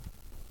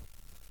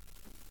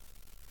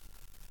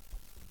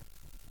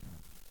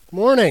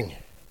Morning.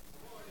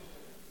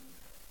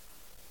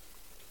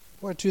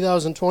 Boy,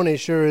 2020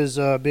 sure is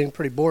being a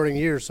pretty boring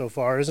year so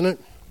far, isn't it?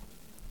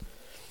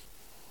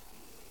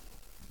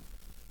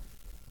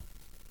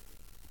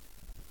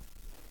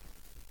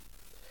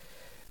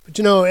 But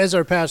you know, as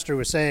our pastor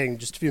was saying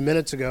just a few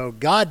minutes ago,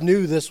 God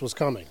knew this was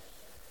coming.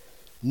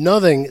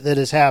 Nothing that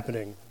is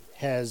happening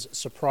has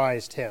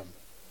surprised him.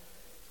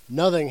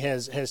 Nothing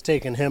has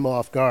taken him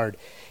off guard.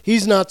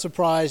 He's not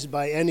surprised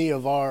by any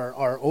of our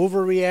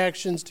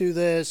overreactions to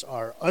this,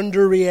 our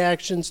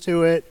underreactions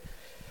to it,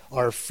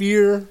 our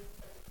fear,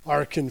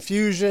 our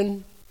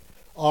confusion,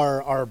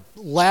 our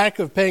lack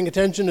of paying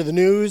attention to the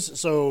news.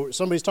 So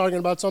somebody's talking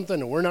about something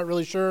and we're not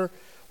really sure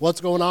what's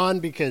going on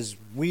because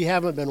we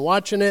haven't been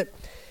watching it.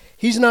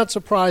 He's not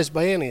surprised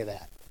by any of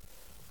that.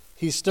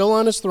 He's still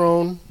on his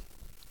throne.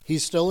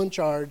 He's still in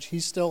charge. He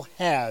still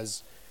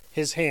has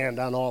his hand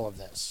on all of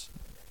this.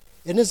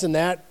 And isn't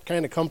that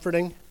kind of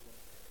comforting?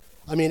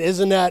 I mean,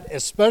 isn't that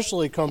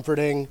especially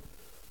comforting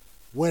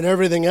when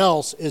everything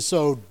else is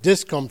so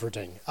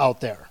discomforting out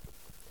there?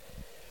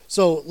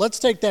 So let's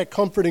take that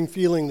comforting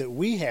feeling that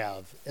we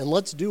have and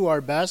let's do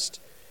our best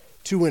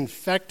to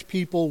infect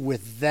people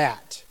with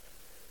that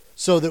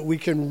so that we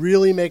can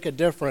really make a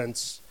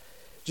difference,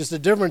 just a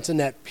difference in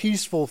that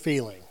peaceful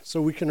feeling,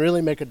 so we can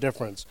really make a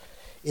difference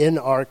in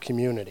our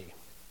community.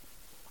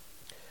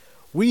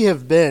 We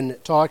have been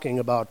talking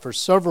about for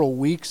several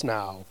weeks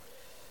now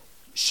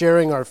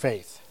sharing our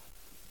faith,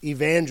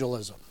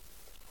 evangelism.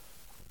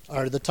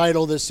 The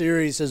title of this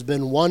series has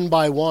been One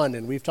by One,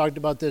 and we've talked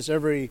about this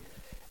every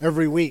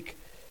week.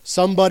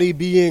 Somebody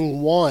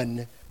being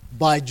won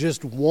by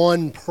just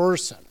one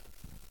person.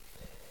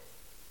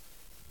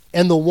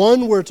 And the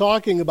one we're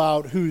talking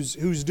about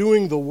who's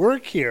doing the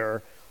work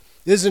here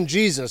isn't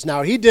Jesus.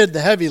 Now, he did the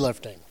heavy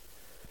lifting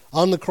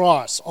on the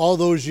cross all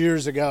those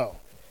years ago.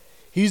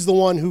 He's the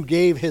one who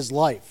gave his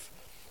life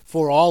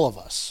for all of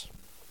us.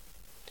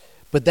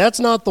 But that's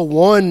not the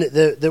one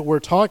that we're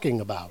talking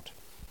about.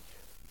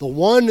 The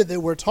one that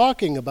we're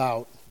talking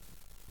about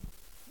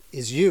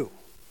is you.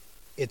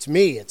 It's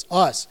me. It's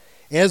us.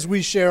 As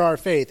we share our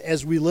faith,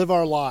 as we live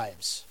our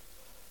lives,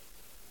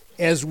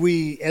 as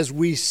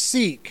we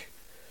seek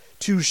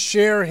to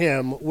share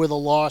him with a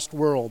lost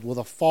world, with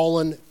a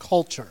fallen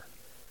culture,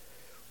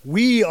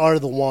 we are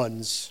the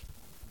ones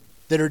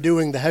that are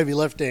doing the heavy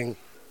lifting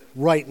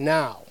right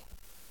now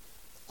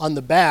on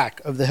the back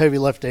of the heavy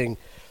lifting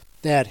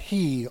that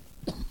he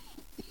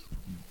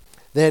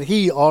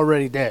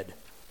already did.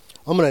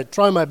 I'm going to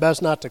try my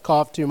best not to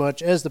cough too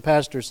much. As the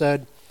pastor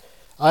said,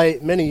 I,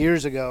 many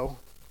years ago,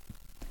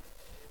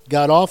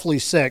 got awfully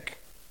sick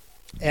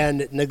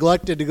and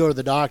neglected to go to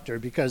the doctor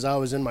because I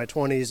was in my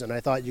 20s and I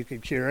thought you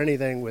could cure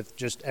anything with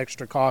just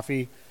extra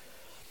coffee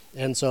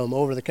and some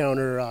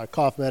over-the-counter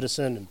cough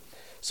medicine. And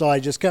so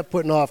I just kept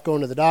putting off going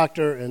to the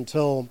doctor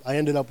until I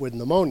ended up with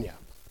pneumonia.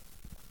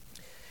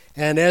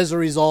 And as a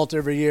result,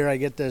 every year I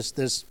get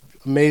this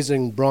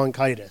amazing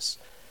bronchitis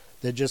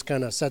that just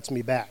kind of sets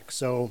me back.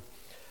 So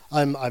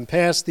I'm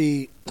past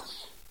the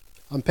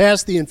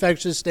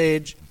infectious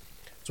stage.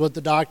 It's what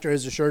the doctor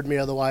has assured me.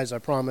 Otherwise, I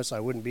promise I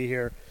wouldn't be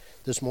here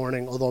this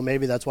morning. Although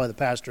maybe that's why the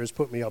pastor has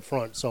put me up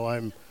front. So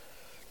I'm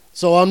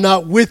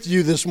not with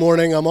you this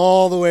morning. I'm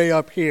all the way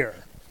up here.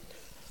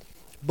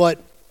 But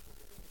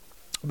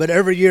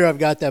every year I've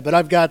got that. But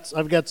I've got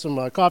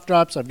some cough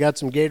drops. I've got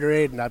some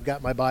Gatorade, and I've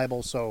got my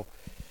Bible. So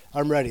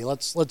I'm ready.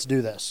 Let's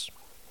do this.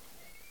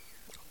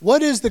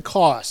 What is the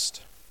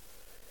cost?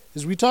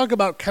 As we talk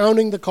about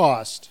counting the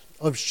cost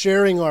of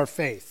sharing our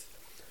faith,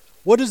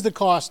 what is the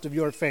cost of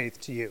your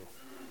faith to you?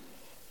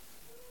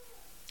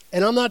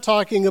 And I'm not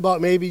talking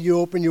about maybe you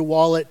open your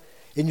wallet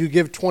and you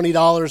give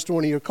 $20 to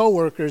one of your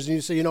coworkers and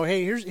you say,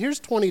 hey, here's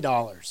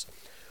 $20.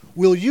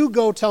 Will you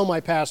go tell my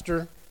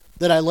pastor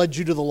that I led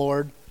you to the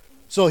Lord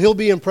so he'll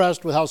be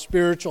impressed with how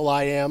spiritual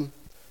I am?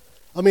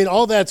 I mean,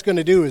 all that's going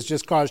to do is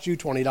just cost you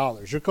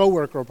 $20. Your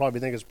coworker will probably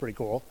think it's pretty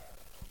cool.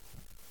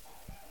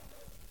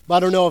 But I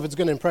don't know if it's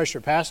going to impress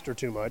your pastor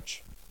too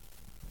much.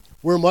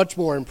 We're much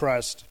more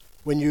impressed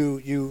when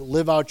you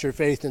live out your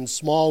faith in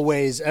small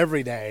ways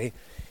every day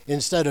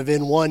instead of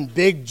in one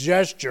big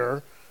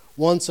gesture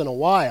once in a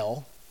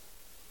while,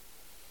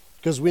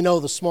 because we know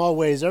the small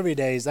ways every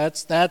day,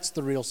 that's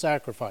the real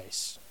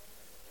sacrifice.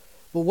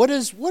 But what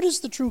is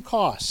the true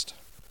cost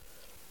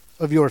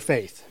of your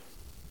faith?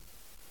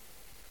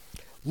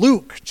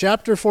 Luke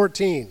chapter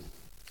 14,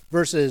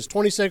 verses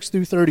 26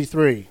 through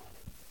 33.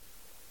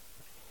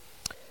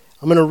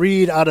 I'm going to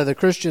read out of the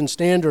Christian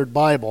Standard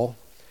Bible,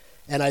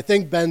 and I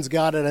think Ben's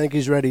got it. I think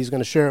he's ready. He's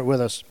going to share it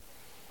with us.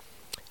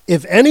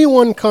 If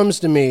anyone comes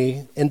to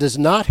me and does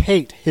not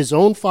hate his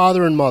own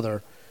father and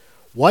mother,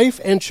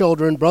 wife and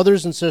children,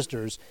 brothers and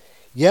sisters,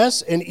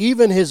 yes, and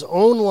even his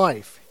own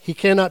life, he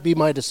cannot be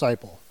my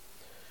disciple.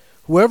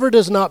 Whoever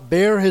does not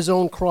bear his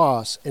own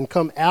cross and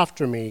come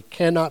after me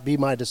cannot be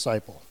my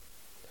disciple.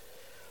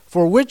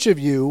 For which of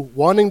you,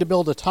 wanting to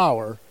build a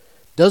tower,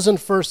 doesn't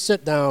first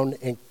sit down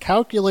and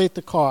calculate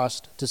the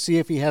cost to see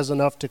if he has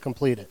enough to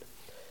complete it?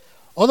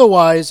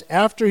 Otherwise,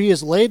 after he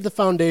has laid the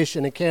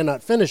foundation and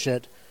cannot finish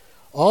it,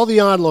 all the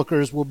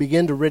onlookers will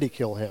begin to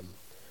ridicule him,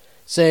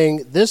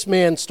 saying, 'This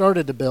man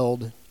started to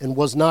build and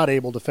was not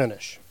able to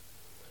finish.'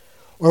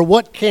 Or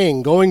what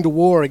king, going to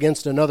war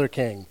against another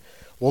king,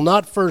 will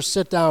not first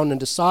sit down and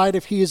decide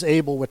if he is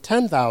able with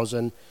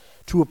 10,000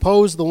 to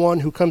oppose the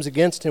one who comes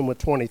against him with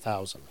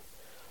 20,000?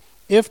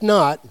 If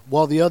not,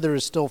 while the other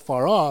is still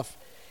far off,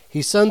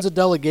 he sends a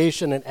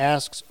delegation and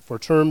asks for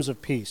terms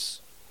of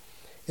peace.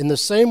 In the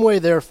same way,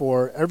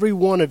 therefore, every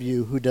one of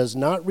you who does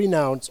not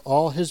renounce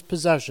all his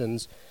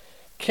possessions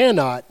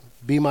cannot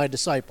be my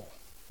disciple."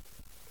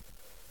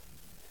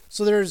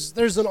 So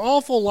there's an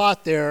awful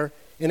lot there,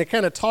 and it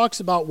kind of talks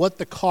about what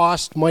the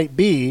cost might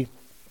be.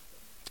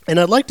 And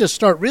I'd like to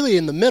start really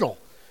in the middle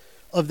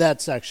of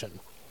that section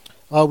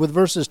with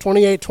verses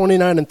 28,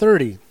 29, and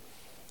 30.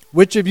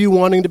 Which of you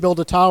wanting to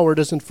build a tower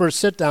doesn't first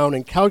sit down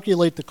and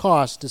calculate the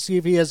cost to see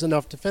if he has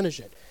enough to finish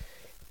it?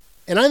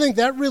 And I think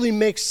that really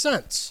makes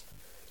sense.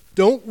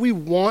 Don't we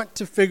want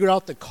to figure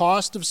out the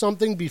cost of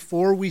something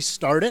before we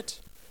start it?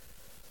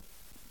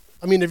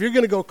 I mean, if you're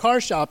going to go car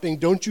shopping,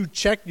 don't you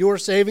check your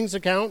savings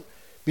account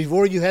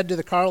before you head to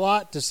the car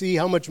lot to see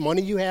how much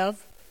money you have?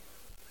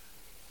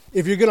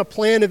 If you're going to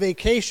plan a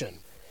vacation,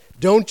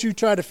 don't you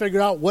try to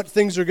figure out what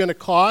things are going to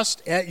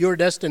cost at your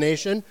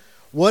destination,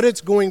 what it's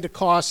going to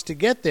cost to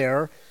get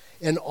there,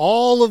 and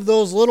all of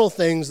those little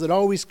things that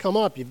always come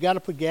up. You've got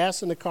to put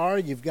gas in the car.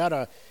 You've got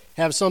to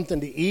have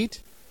something to eat.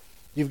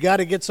 You've got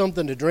to get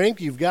something to drink.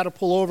 You've got to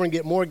pull over and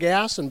get more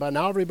gas, and by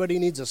now everybody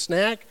needs a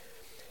snack.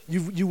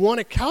 You want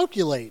to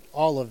calculate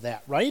all of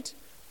that, right?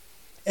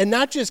 And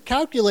not just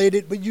calculate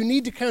it, but you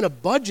need to kind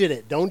of budget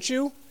it, don't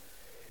you?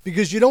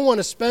 Because you don't want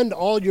to spend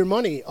all your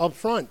money up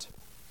front.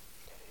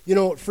 You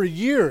know, for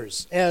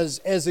years, as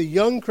a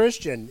young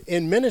Christian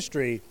in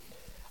ministry,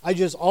 I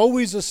just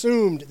always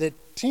assumed that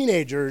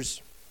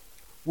teenagers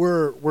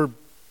were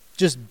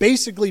just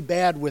basically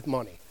bad with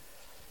money.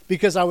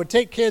 Because I would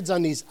take kids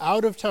on these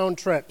out-of-town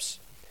trips,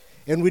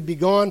 and we'd be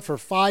gone for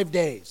 5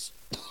 days.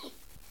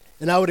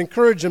 And I would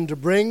encourage them to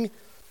bring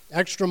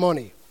extra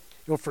money,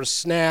 you know, for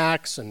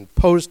snacks and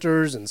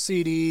posters and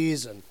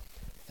CDs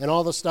and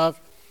all the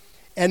stuff.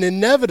 And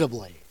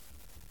inevitably,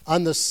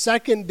 on the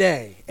second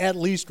day, at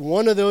least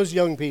one of those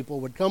young people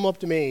would come up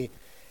to me,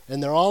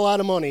 and they're all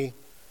out of money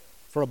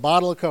for a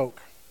bottle of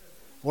Coke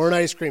or an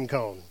ice cream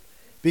cone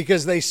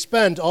because they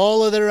spent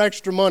all of their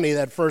extra money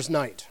that first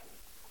night.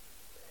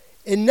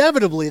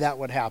 Inevitably, that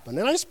would happen.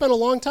 And I spent a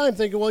long time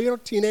thinking, well, you know,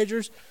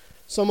 teenagers,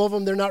 some of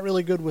them, they're not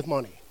really good with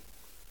money.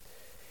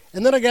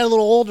 And then I got a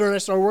little older and I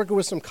started working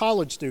with some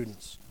college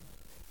students.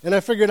 And I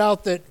figured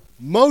out that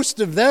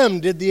most of them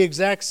did the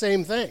exact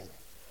same thing.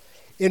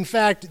 In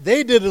fact,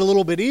 they did it a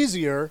little bit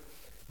easier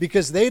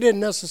because they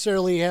didn't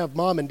necessarily have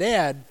mom and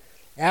dad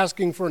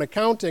asking for an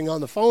accounting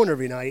on the phone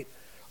every night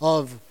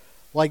of,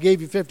 well, I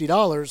gave you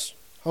 $50,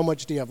 how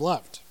much do you have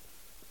left?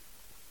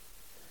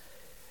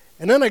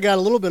 And then I got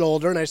a little bit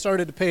older and I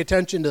started to pay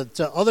attention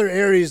to other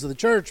areas of the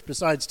church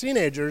besides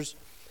teenagers.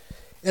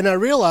 And I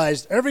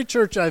realized every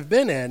church I've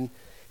been in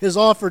has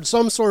offered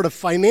some sort of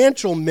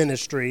financial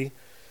ministry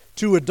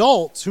to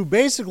adults who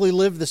basically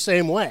live the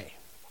same way.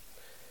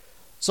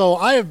 So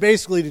I have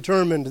basically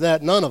determined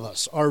that none of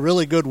us are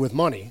really good with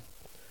money.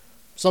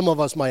 Some of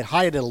us might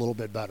hide it a little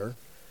bit better.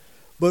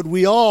 But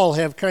we all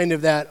have kind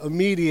of that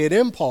immediate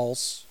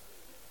impulse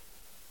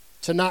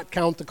to not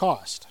count the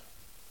cost.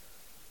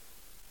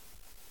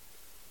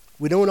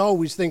 We don't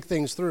always think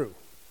things through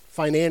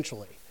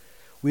financially.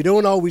 We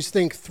don't always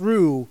think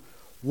through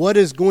what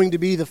is going to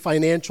be the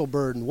financial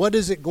burden. What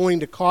is it going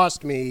to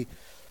cost me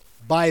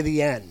by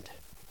the end?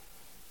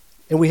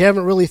 And we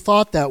haven't really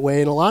thought that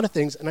way in a lot of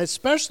things, and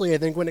especially, I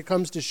think, when it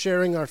comes to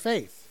sharing our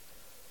faith.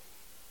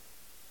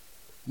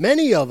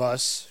 Many of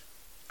us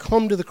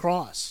come to the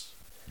cross,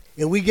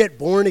 and we get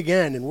born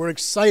again, and we're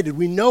excited.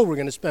 We know we're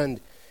going to spend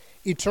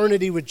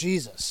eternity with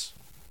Jesus.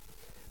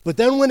 But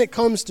then when it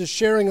comes to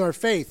sharing our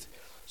faith,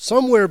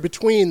 somewhere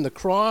between the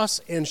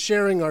cross and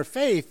sharing our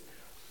faith,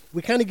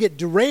 we kind of get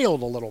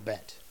derailed a little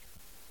bit.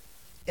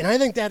 And I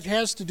think that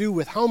has to do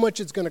with how much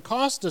it's going to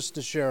cost us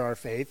to share our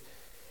faith.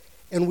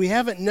 And we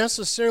haven't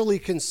necessarily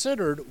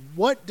considered,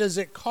 what does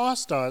it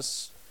cost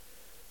us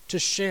to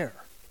share?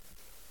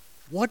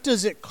 What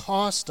does it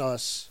cost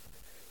us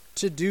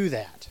to do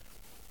that?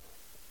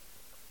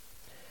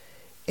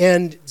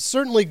 And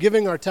certainly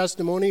giving our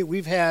testimony,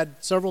 we've had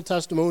several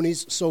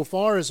testimonies so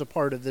far as a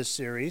part of this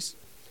series.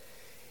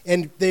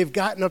 And they've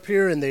gotten up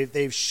here and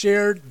they've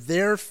shared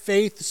their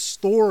faith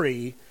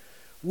story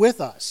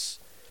with us.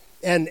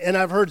 And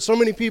I've heard so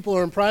many people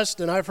are impressed,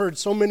 and I've heard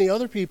so many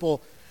other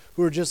people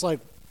who are just like,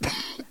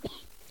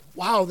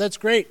 wow, that's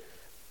great,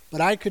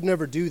 but I could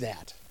never do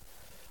that.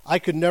 I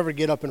could never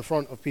get up in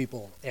front of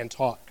people and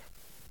talk.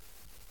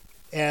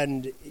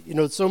 And, you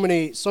know, so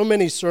many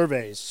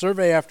surveys,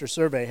 survey after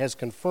survey has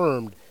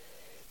confirmed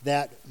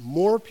that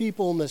more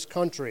people in this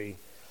country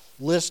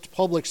list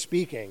public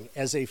speaking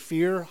as a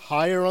fear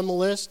higher on the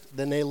list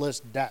than they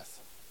list death.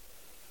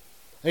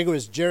 I think it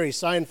was Jerry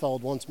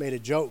Seinfeld once made a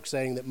joke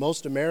saying that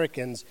most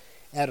Americans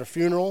at a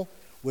funeral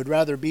would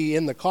rather be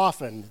in the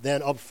coffin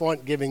than up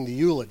front giving the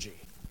eulogy.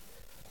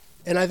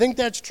 And I think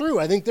that's true.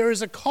 I think there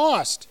is a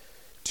cost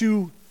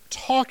to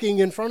talking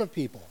in front of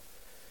people.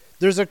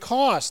 There's a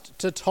cost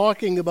to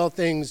talking about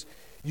things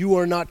you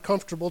are not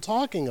comfortable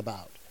talking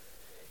about.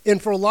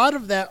 And for a lot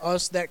of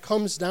us, that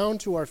comes down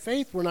to our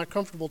faith. We're not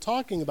comfortable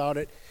talking about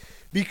it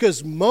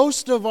because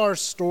most of our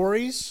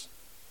stories,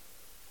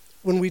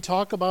 when we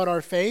talk about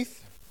our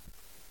faith,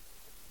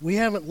 we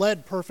haven't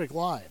led perfect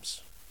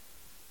lives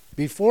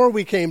before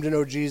we came to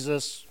know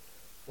Jesus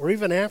or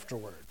even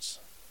afterwards.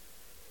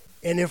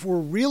 And if we're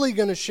really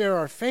going to share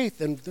our faith,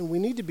 then we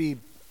need to be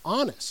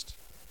honest.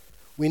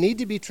 We need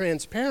to be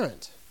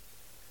transparent.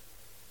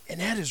 And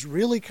that is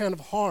really kind of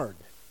hard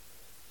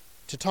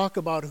to talk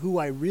about who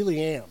I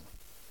really am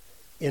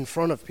in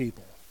front of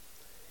people.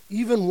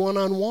 Even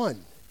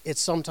one-on-one,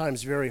 it's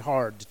sometimes very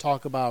hard to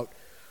talk about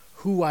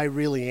who I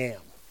really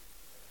am.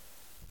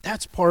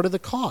 That's part of the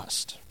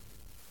cost.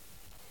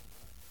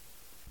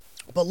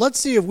 But let's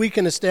see if we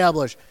can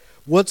establish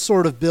what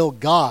sort of bill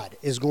God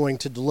is going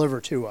to deliver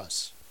to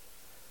us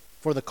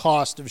for the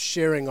cost of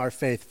sharing our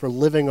faith, for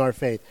living our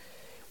faith.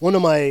 One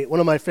of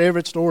my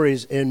favorite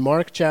stories in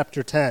Mark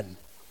chapter 10.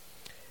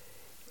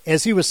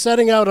 As he was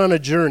setting out on a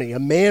journey, a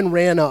man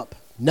ran up,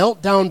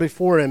 knelt down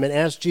before him, and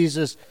asked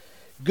Jesus,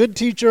 "Good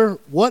teacher,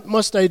 what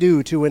must I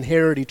do to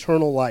inherit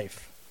eternal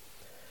life?"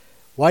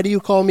 "Why do you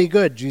call me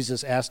good?"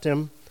 Jesus asked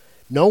him.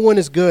 "No one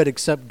is good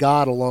except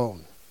God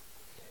alone.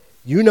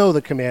 You know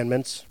the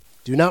commandments.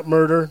 Do not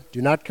murder,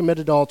 do not commit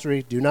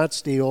adultery, do not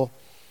steal,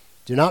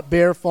 do not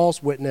bear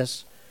false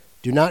witness,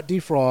 do not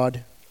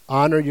defraud,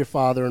 honor your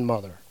father and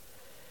mother."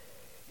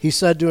 He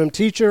said to him,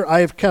 "Teacher, I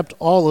have kept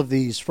all of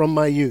these from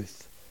my youth."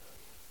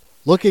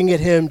 Looking at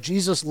him,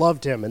 Jesus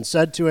loved him and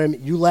said to him,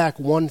 "You lack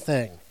one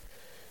thing.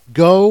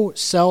 Go,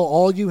 sell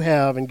all you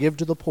have and give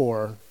to the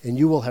poor, and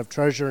you will have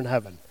treasure in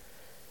heaven.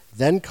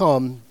 Then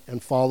come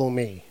and follow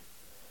me."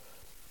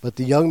 But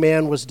the young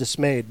man was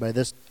dismayed by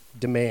this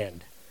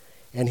demand,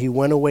 and he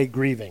went away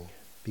grieving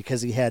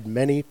because he had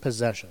many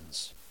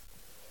possessions.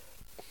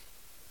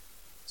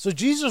 So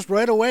Jesus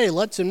right away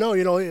lets him know,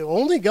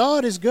 only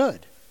God is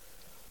good.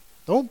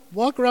 Don't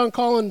walk around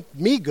calling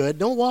me good.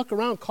 Don't walk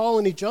around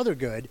calling each other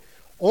good.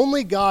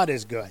 Only God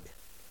is good.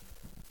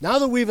 Now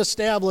that we've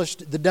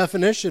established the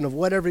definition of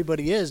what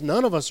everybody is,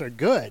 none of us are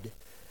good.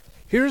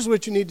 Here's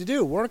what you need to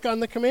do. Work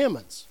on the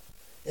commandments.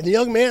 And the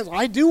young man,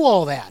 I do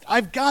all that.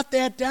 I've got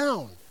that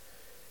down.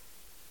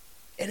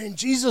 And then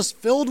Jesus,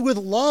 filled with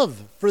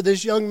love for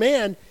this young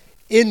man,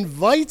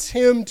 invites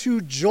him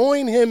to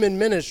join him in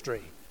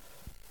ministry.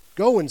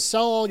 Go and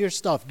sell all your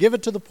stuff. Give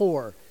it to the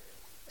poor.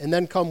 And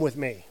then come with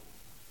me.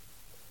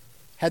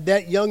 Had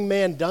that young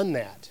man done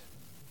that,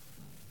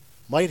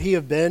 might he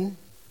have been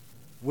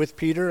with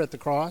Peter at the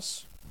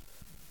cross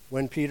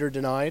when Peter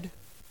denied?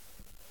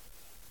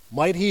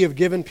 Might he have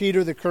given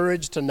Peter the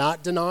courage to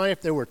not deny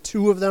if there were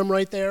two of them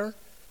right there?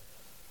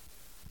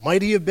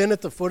 Might he have been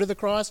at the foot of the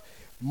cross?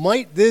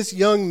 Might this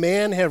young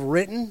man have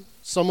written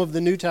some of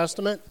the New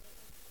Testament?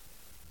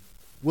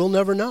 We'll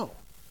never know.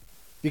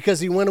 Because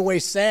he went away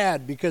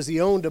sad because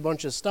he owned a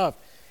bunch of stuff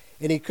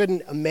and he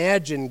couldn't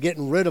imagine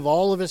getting rid of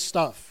all of his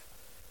stuff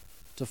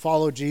to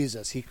follow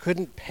Jesus. He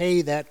couldn't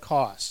pay that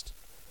cost.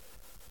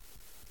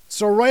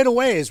 So right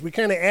away, as we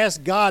kind of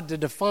ask God to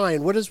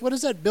define, what is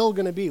that bill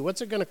going to be?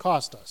 What's it going to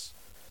cost us?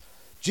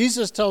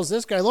 Jesus tells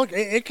this guy, look,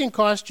 it can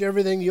cost you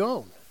everything you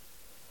own.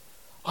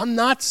 I'm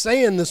not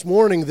saying this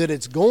morning that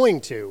it's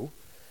going to.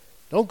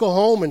 Don't go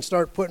home and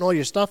start putting all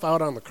your stuff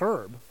out on the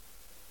curb.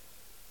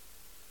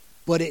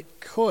 But it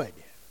could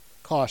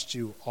cost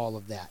you all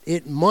of that.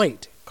 It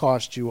might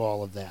cost you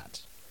all of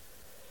that.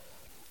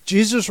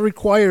 Jesus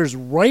requires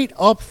right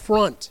up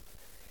front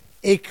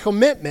a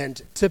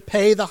commitment to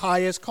pay the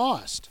highest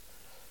cost.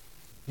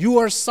 You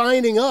are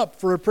signing up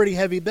for a pretty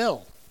heavy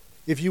bill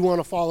if you want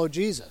to follow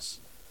Jesus.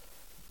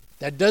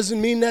 That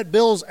doesn't mean that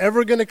bill's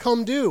ever going to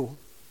come due,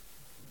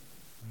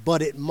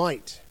 but it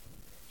might.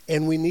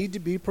 And we need to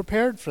be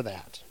prepared for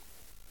that.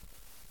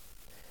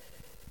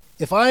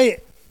 If I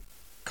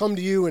come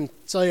to you and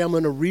say I'm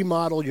going to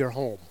remodel your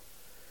home,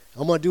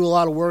 I'm going to do a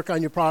lot of work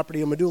on your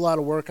property, I'm going to do a lot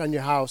of work on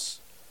your house,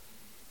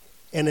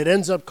 and it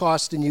ends up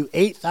costing you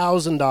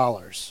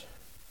 $8,000.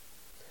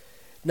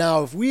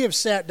 Now, if we have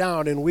sat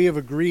down and we have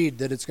agreed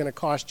that it's going to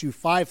cost you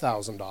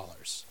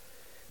 $5,000,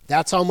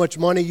 that's how much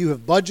money you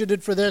have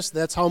budgeted for this,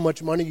 that's how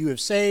much money you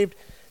have saved,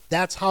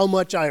 that's how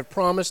much I have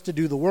promised to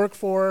do the work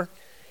for,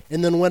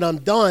 and then when I'm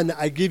done,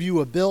 I give you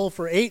a bill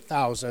for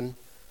 $8,000,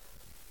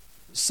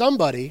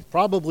 somebody,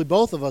 probably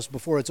both of us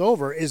before it's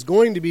over, is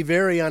going to be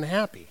very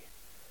unhappy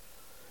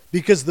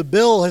because the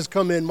bill has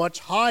come in much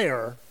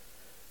higher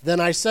than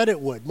I said it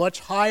would,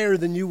 much higher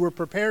than you were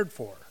prepared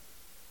for.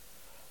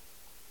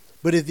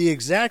 But if the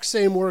exact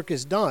same work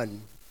is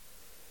done,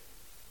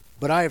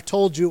 but I have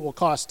told you it will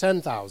cost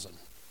 $10,000,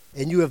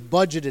 and you have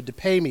budgeted to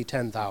pay me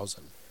 $10,000,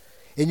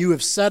 and you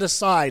have set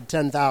aside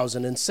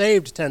 $10,000 and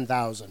saved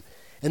 $10,000,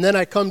 and then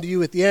I come to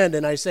you at the end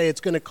and I say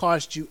it's going to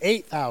cost you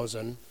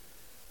 $8,000,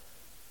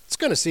 it's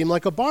going to seem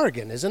like a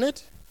bargain, isn't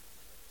it?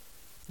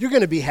 You're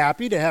going to be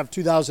happy to have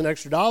 $2,000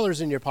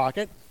 extra in your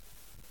pocket.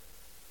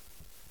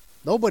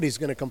 Nobody's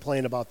going to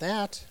complain about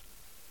that.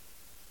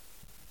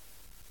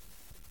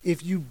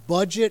 If you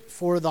budget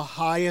for the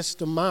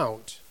highest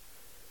amount,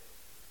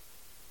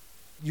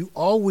 you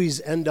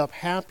always end up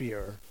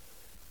happier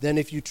than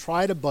if you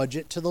try to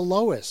budget to the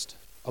lowest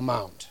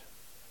amount.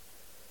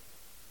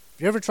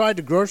 Have you ever tried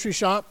to grocery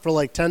shop for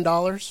like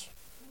 $10?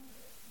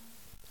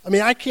 I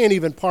mean, I can't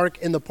even park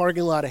in the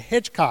parking lot of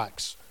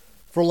Hitchcock's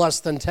for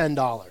less than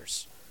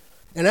 $10.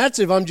 And that's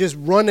if I'm just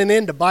running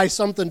in to buy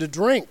something to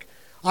drink.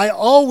 I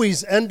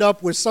always end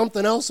up with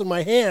something else in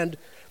my hand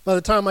by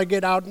the time I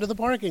get out into the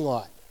parking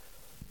lot.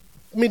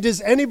 I mean,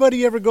 does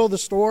anybody ever go to the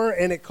store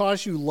and it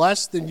costs you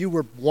less than you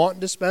were wanting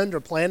to spend or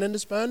planning to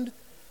spend?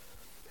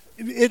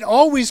 It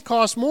always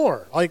costs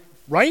more, like,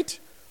 right?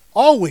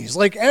 Always.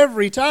 Like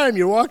every time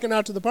you're walking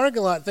out to the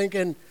parking lot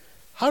thinking,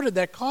 how did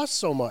that cost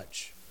so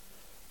much?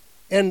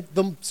 And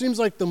seems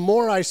like the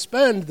more I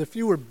spend, the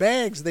fewer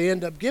bags they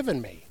end up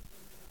giving me.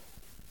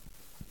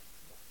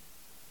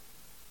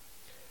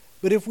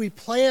 But if we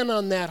plan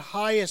on that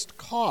highest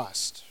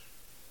cost,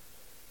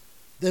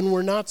 then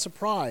we're not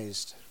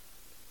surprised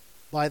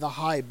by the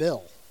high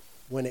bill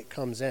when it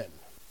comes in.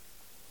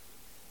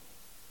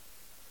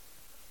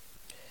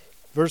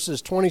 Verses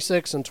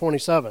 26 and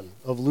 27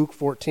 of Luke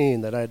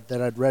 14 that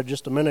I'd read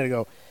just a minute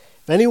ago.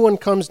 If anyone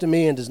comes to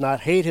me and does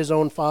not hate his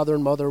own father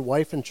and mother,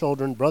 wife and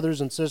children,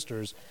 brothers and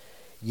sisters,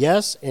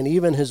 yes, and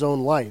even his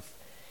own life,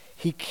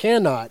 he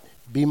cannot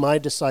be my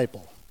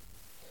disciple.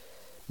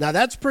 Now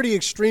that's pretty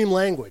extreme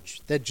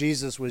language that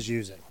Jesus was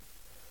using.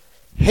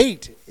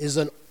 Hate is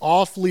an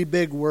awfully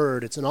big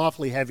word. It's an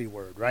awfully heavy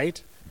word,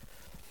 right?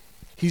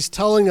 He's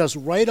telling us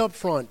right up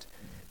front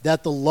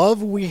that the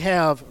love we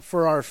have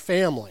for our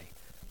family.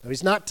 Now,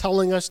 he's not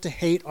telling us to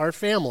hate our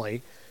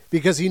family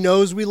because he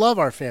knows we love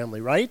our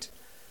family, right?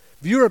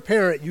 If you're a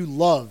parent, you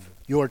love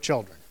your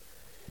children.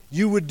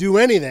 You would do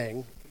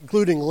anything,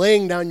 including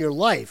laying down your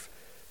life,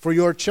 for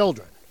your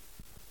children.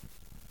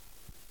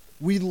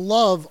 We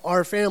love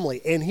our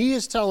family, and he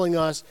is telling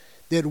us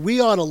that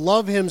we ought to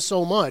love him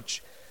so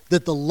much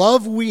that the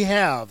love we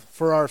have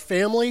for our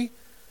family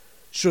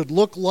should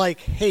look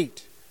like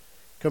hate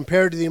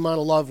compared to the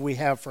amount of love we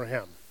have for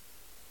him.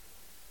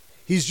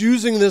 He's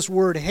using this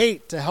word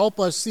hate to help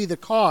us see the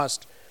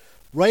cost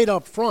right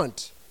up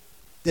front,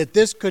 that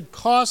this could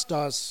cost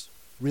us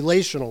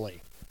relationally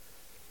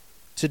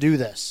to do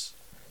this.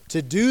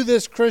 To do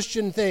this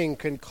Christian thing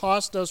can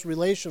cost us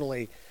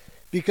relationally,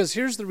 because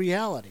here's the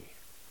reality.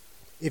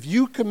 If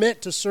you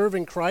commit to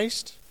serving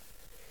Christ,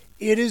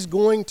 it is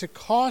going to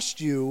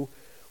cost you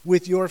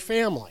with your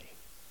family.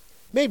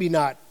 Maybe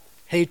not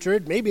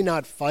hatred, maybe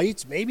not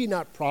fights, maybe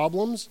not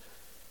problems,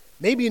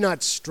 maybe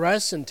not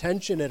stress and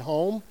tension at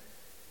home,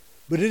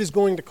 but it is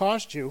going to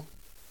cost you.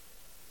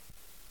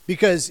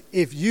 Because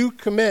if you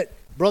commit,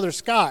 Brother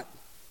Scott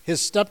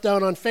has stepped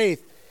down on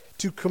faith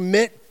to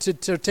commit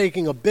to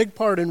taking a big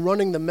part in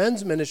running the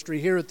men's ministry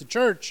here at the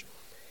church.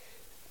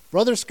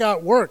 Brother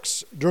Scott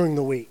works during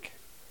the week.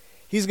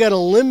 He's got a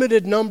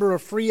limited number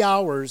of free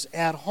hours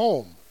at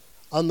home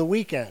on the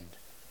weekend.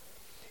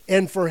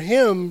 And for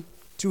him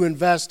to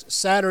invest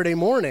Saturday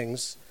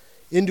mornings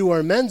into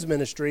our men's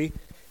ministry,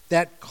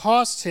 that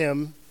costs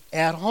him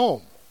at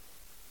home.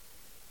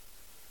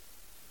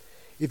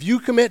 If you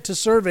commit to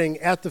serving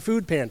at the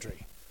food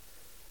pantry,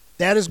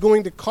 that is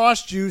going to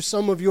cost you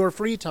some of your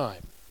free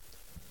time.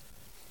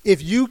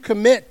 If you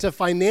commit to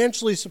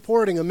financially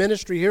supporting a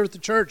ministry here at the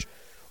church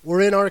or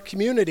in our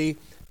community,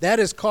 that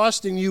is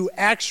costing you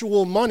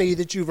actual money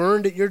that you've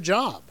earned at your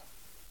job.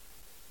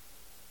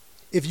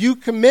 If you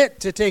commit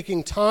to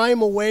taking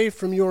time away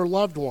from your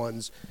loved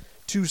ones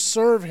to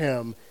serve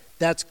him,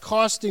 that's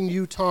costing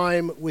you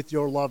time with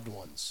your loved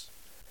ones.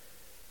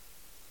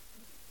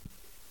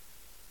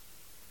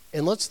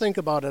 And let's think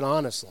about it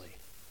honestly.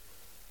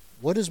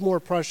 What is more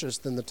precious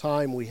than the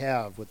time we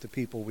have with the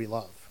people we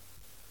love?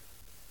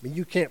 I mean,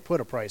 you can't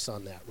put a price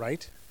on that,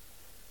 right?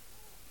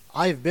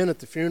 I have been at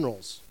the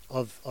funerals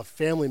of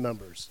family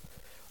members,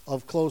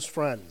 of close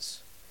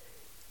friends,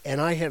 and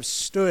I have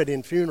stood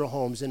in funeral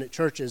homes and at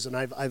churches, and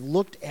I've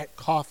looked at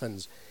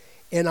coffins,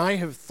 and I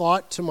have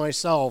thought to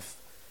myself,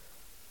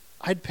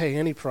 I'd pay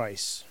any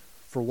price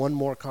for one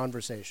more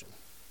conversation,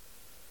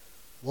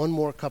 one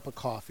more cup of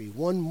coffee,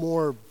 one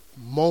more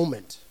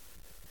moment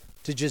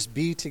to just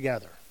be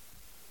together.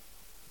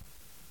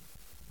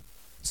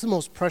 It's the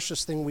most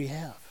precious thing we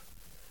have.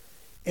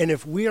 And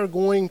if we are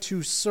going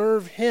to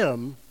serve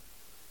him,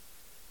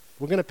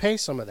 we're going to pay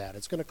some of that.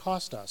 It's going to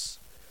cost us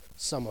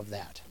some of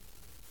that.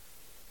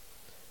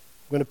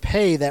 We're going to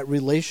pay that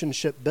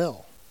relationship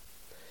bill.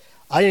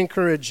 I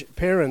encourage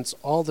parents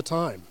all the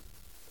time,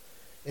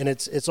 and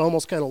it's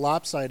almost kind of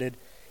lopsided.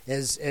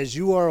 As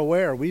you are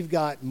aware, we've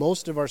got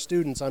most of our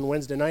students on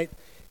Wednesday night.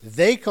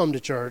 They come to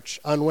church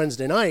on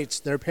Wednesday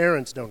nights. Their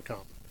parents don't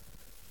come,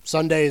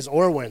 Sundays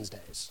or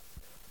Wednesdays.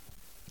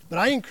 But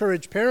I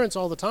encourage parents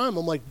all the time.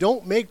 I'm like,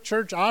 don't make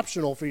church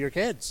optional for your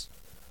kids.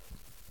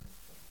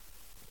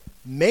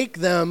 Make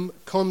them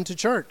come to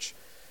church.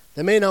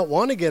 They may not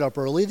want to get up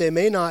early. They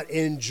may not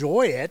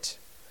enjoy it.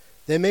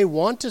 They may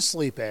want to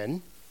sleep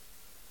in.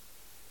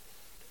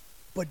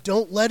 But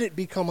don't let it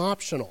become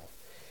optional.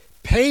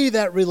 Pay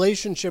that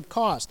relationship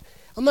cost.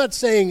 I'm not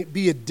saying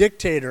be a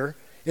dictator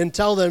and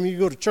tell them you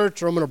go to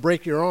church or I'm going to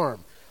break your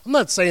arm. I'm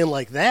not saying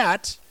like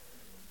that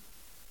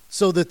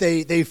so that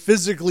they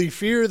physically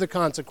fear the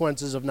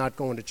consequences of not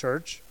going to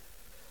church.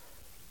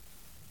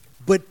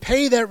 But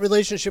pay that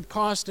relationship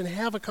cost and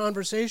have a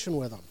conversation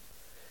with them.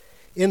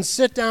 And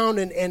sit down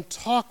and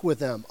talk with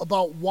them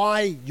about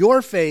why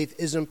your faith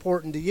is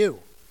important to you.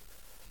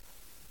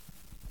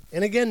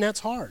 And again,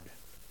 that's hard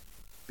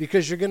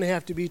because you're going to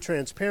have to be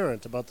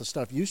transparent about the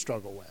stuff you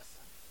struggle with.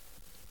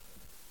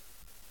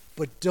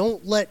 But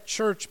don't let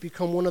church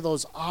become one of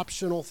those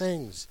optional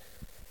things.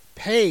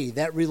 Pay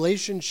that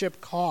relationship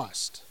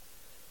cost.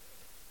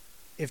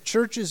 If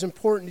church is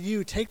important to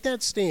you, take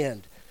that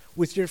stand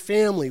with your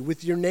family,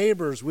 with your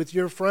neighbors, with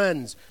your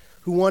friends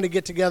who want to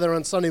get together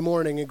on Sunday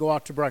morning and go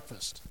out to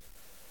breakfast.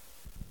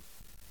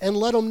 And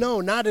let them know,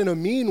 not in a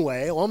mean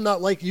way, oh, I'm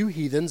not like you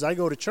heathens, I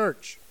go to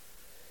church.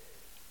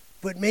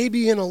 But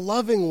maybe in a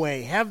loving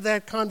way, have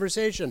that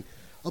conversation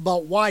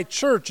about why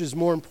church is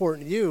more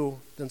important to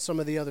you than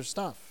some of the other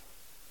stuff.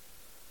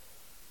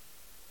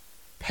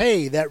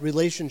 Pay that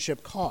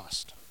relationship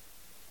cost.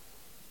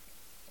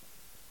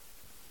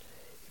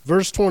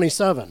 Verse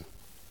 27.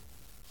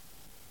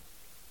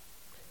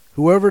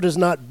 Whoever does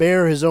not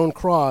bear his own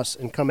cross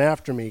and come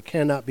after me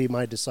cannot be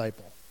my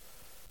disciple.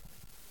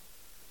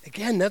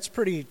 Again, that's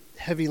pretty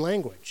heavy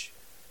language.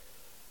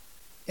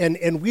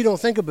 And we don't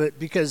think of it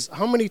because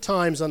how many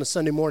times on a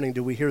Sunday morning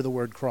do we hear the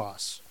word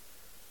cross?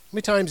 How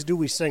many times do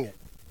we sing it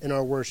in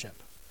our worship?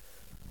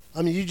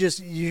 I mean,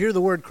 you hear the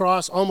word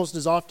cross almost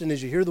as often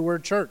as you hear the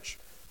word church,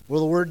 or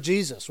the word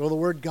Jesus, or the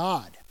word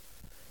God.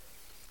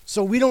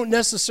 So we don't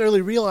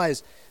necessarily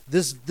realize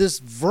this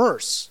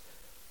verse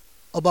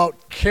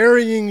about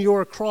carrying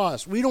your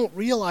cross. We don't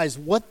realize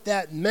what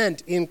that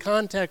meant in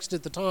context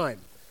at the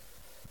time.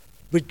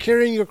 But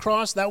carrying your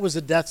cross, that was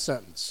a death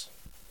sentence.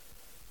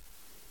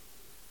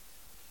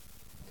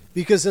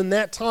 Because in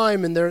that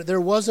time, and there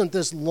wasn't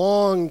this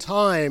long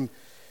time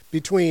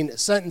between a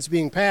sentence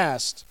being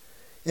passed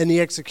and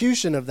the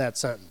execution of that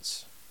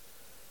sentence.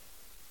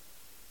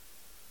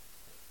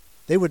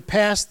 They would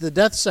pass the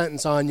death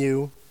sentence on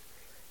you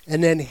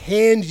and then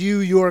hand you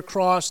your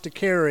cross to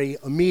carry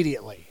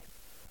immediately.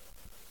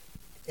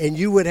 And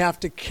you would have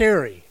to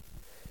carry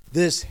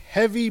this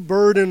heavy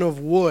burden of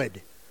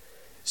wood,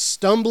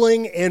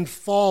 stumbling and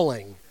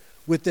falling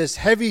with this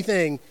heavy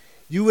thing.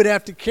 You would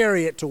have to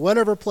carry it to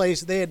whatever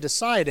place they had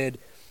decided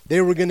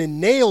they were going to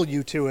nail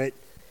you to it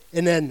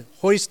and then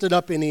hoist it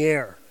up in the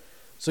air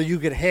so you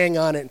could hang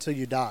on it until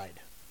you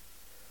died.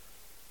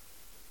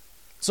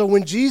 So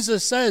when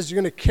Jesus says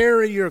you're going to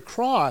carry your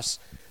cross,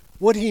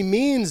 what he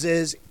means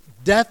is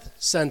death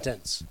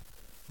sentence,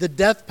 the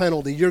death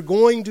penalty. You're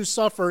going to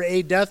suffer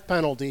a death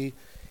penalty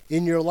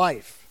in your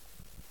life.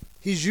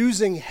 He's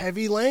using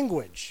heavy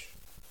language.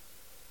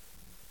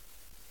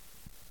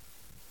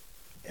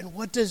 And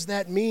what does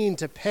that mean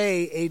to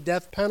pay a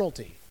death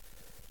penalty?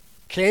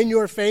 Can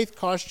your faith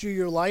cost you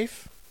your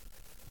life?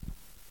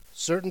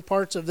 Certain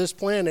parts of this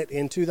planet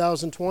in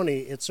 2020,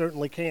 it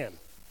certainly can.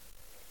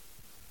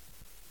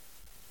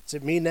 Does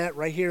it mean that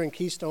right here in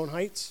Keystone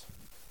Heights?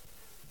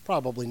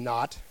 Probably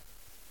not.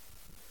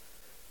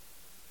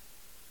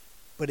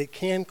 But it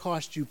can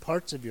cost you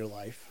parts of your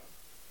life.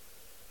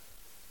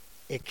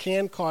 It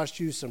can cost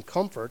you some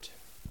comfort.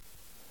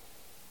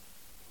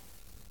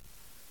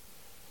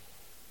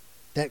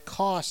 That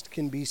cost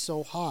can be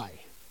so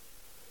high.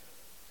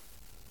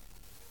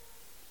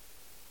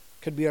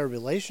 Could be our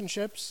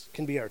relationships,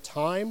 can be our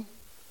time,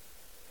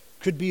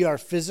 could be our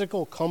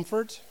physical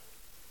comfort.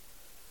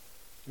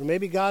 Or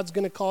maybe God's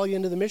going to call you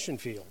into the mission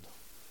field.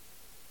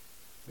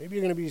 Maybe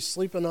you're going to be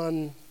sleeping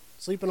on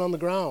the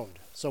ground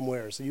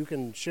somewhere so you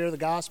can share the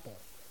gospel.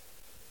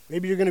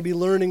 Maybe you're going to be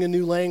learning a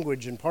new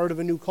language and part of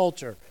a new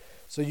culture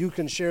so you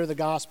can share the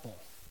gospel.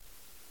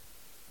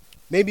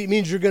 Maybe it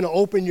means you're going to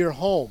open your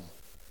home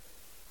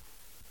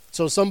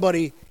so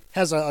somebody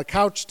has a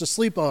couch to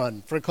sleep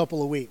on for a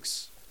couple of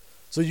weeks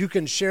so you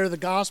can share the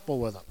gospel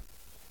with them.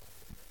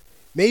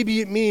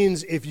 Maybe it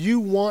means if you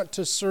want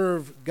to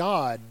serve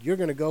God, you're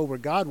going to go where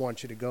God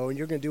wants you to go and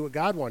you're going to do what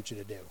God wants you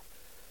to do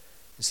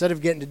instead of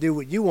getting to do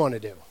what you want to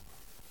do.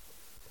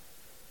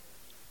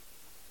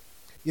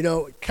 You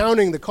know,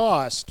 counting the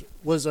cost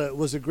was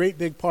a great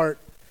big part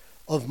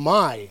of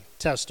my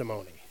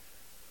testimony.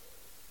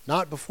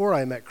 Not before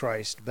I met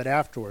Christ, but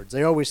afterwards.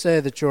 They always say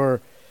that your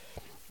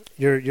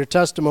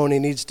testimony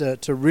needs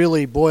to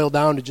really boil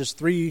down to just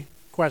 3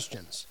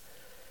 questions.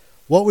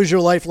 What was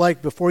your life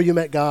like before you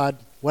met God?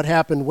 What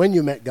happened when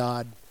you met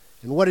God?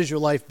 And what has your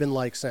life been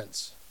like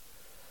since?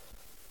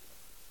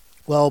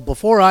 Well,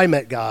 before I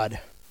met God,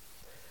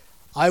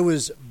 I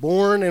was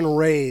born and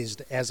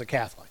raised as a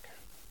Catholic.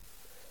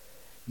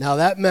 Now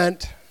that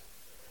meant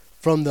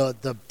from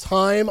the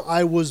time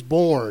I was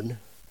born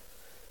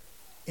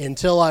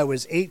Until I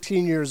was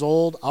 18 years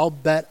old, I'll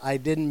bet I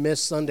didn't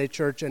miss Sunday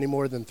church any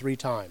more than 3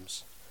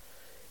 times.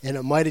 And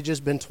it might have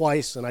just been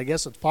twice, and I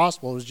guess it's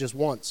possible it was just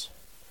once.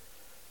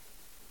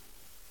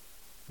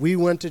 We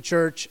went to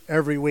church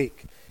every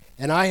week.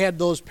 And I had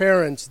those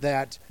parents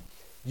that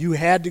you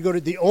had to go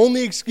to, the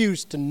only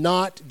excuse to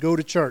not go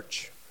to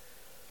church,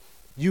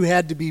 you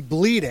had to be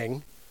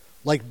bleeding,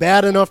 like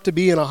bad enough to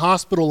be in a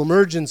hospital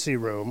emergency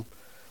room,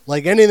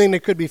 like anything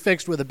that could be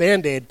fixed with a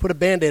Band-Aid, put a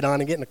Band-Aid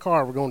on and get in the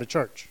car, we're going to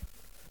church.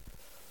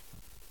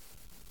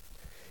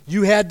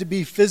 You had to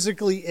be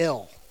physically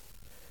ill.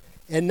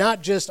 And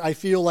not just, I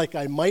feel like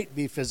I might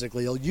be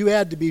physically ill. You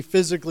had to be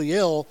physically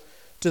ill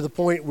to the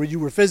point where you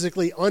were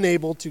physically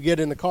unable to get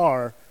in the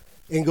car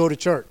and go to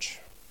church.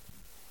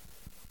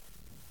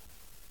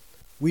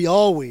 We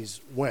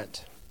always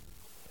went.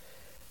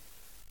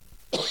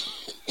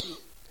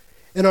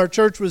 And our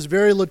church was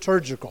very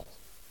liturgical,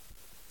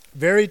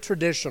 very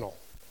traditional.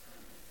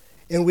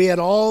 And we had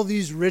all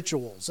these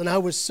rituals, and I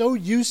was so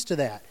used to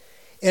that.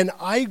 And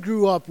I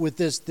grew up with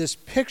this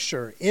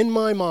picture in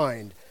my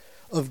mind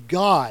of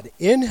God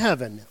in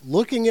heaven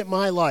looking at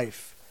my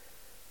life,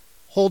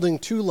 holding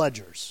 2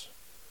 ledgers.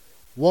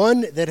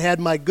 One that had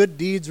my good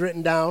deeds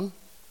written down,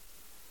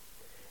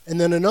 and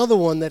then another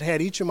one that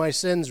had each of my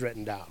sins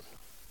written down.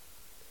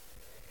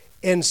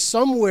 And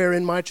somewhere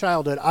in my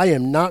childhood, I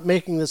am not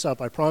making this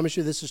up, I promise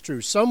you this is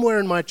true, somewhere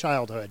in my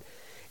childhood,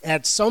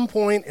 at some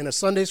point in a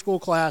Sunday school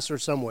class or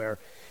somewhere,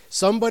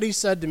 somebody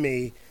said to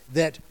me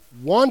that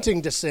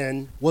wanting to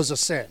sin was a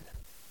sin.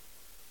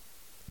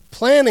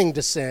 Planning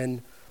to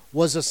sin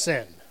was a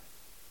sin.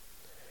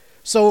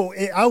 So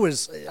I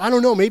was, I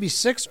don't know, maybe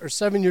 6 or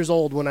 7 years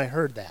old when I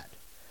heard that.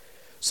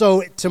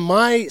 So to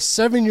my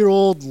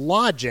 7-year-old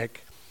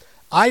logic,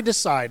 I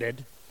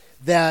decided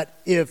that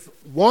if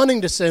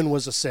wanting to sin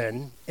was a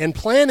sin, and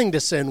planning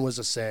to sin was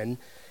a sin,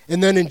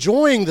 and then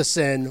enjoying the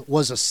sin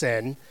was a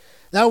sin,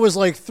 that was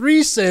like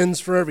 3 sins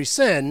for every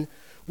sin,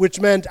 which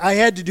meant I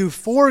had to do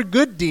 4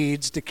 good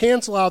deeds to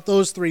cancel out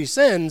those 3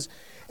 sins,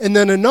 and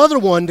then another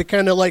one to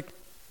kind of like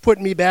put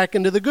me back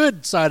into the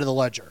good side of the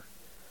ledger.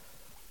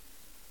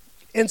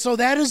 And so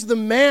that is the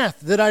math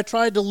that I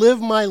tried to live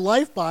my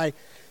life by,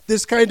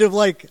 this kind of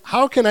like,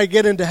 how can I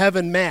get into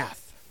heaven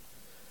math?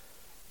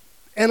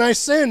 And I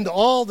sinned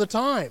all the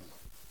time.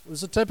 I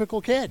was a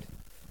typical kid.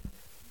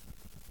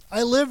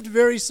 I lived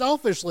very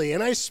selfishly,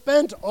 and I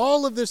spent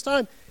all of this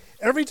time.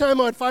 Every time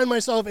I'd find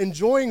myself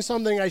enjoying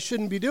something I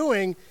shouldn't be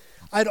doing,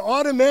 I'd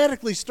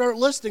automatically start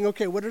listing,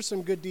 okay, what are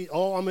some good deeds?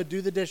 Oh, I'm going to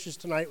do the dishes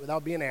tonight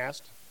without being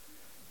asked.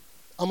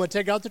 I'm going to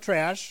take out the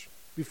trash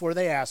before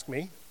they ask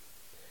me.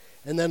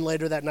 And then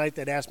later that night,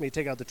 they'd ask me to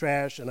take out the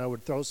trash, and I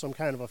would throw some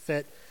kind of a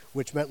fit,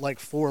 which meant like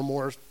 4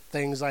 more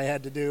things I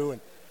had to do.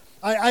 And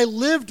I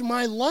lived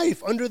my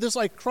life under this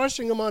like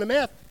crushing amount of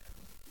math.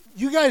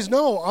 You guys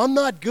know I'm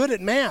not good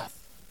at math.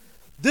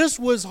 This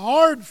was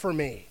hard for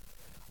me.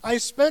 I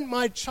spent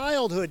my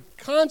childhood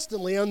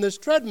constantly on this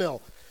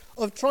treadmill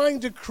of trying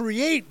to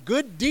create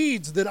good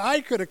deeds that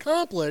I could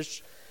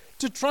accomplish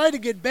to try to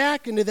get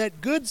back into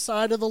that good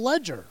side of the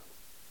ledger.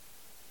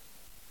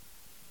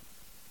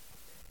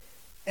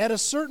 At a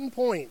certain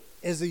point,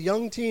 as a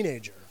young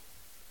teenager,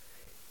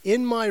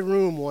 in my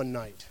room one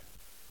night,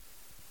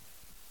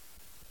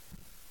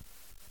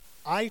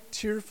 I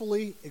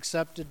tearfully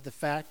accepted the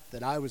fact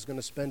that I was going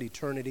to spend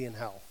eternity in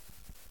hell.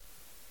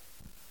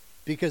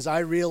 Because I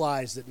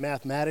realized that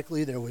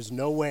mathematically there was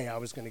no way I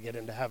was going to get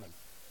into heaven.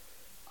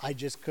 I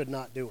just could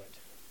not do it.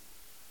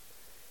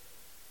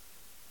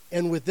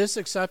 And with this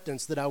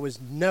acceptance that I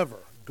was never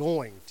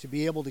going to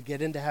be able to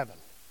get into heaven,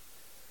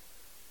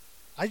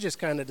 I just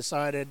kind of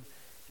decided,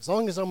 as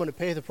long as I'm going to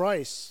pay the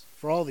price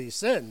for all these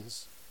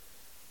sins,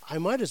 I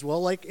might as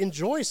well like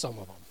enjoy some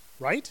of them,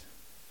 right?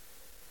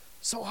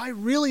 So I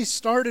really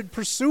started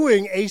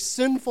pursuing a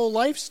sinful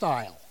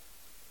lifestyle.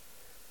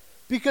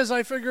 Because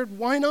I figured,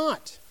 why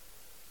not?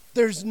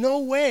 There's no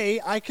way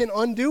I can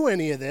undo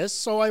any of this,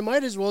 so I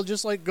might as well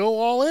just like go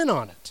all in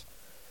on it.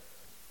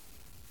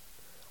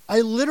 I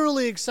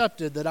literally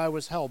accepted that I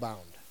was hellbound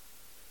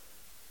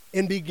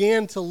and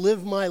began to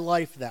live my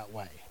life that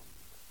way.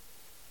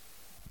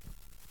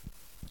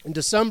 In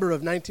December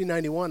of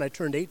 1991, I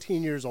turned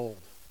 18 years old.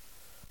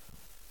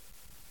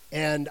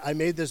 And I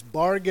made this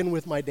bargain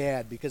with my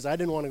dad because I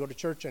didn't want to go to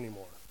church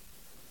anymore.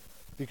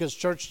 Because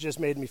church just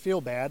made me feel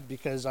bad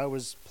because I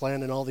was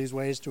planning all these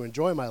ways to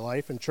enjoy my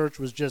life, and church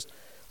was just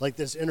like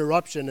this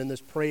interruption in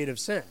this parade of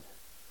sin.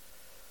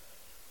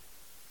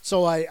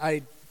 So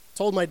I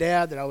told my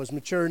dad that I was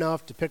mature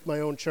enough to pick my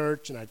own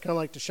church, and I'd kind of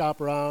like to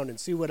shop around and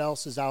see what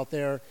else is out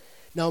there.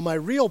 Now, my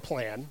real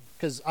plan,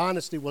 because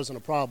honesty wasn't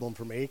a problem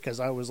for me because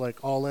I was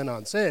like all in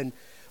on sin,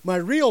 my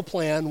real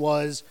plan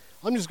was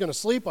I'm just going to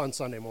sleep on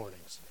Sunday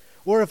mornings.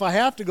 Or if I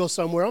have to go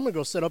somewhere, I'm going to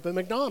go sit up at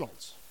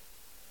McDonald's.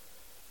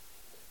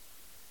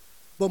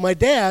 But my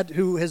dad,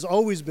 who has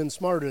always been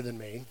smarter than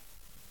me,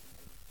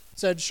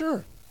 said,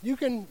 sure, you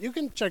can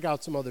check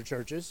out some other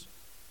churches.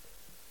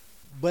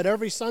 But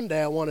every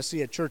Sunday I want to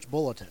see a church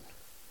bulletin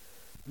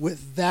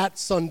with that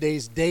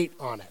Sunday's date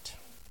on it.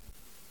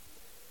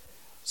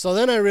 So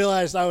then I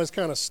realized I was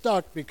kind of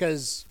stuck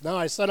because now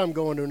I said I'm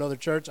going to another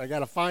church. I got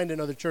to find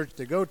another church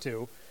to go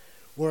to,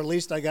 or at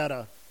least I got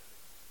to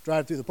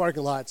drive through the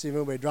parking lot, see if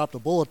anybody dropped a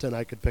bulletin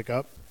I could pick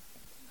up.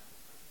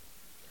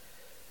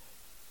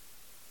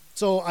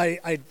 So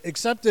I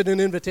accepted an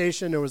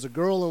invitation. There was a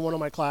girl in one of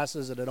my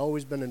classes that had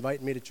always been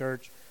inviting me to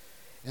church.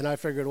 And I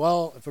figured,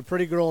 well, if a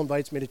pretty girl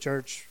invites me to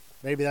church,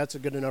 maybe that's a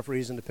good enough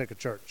reason to pick a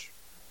church.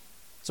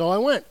 So I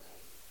went.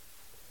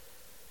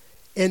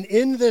 And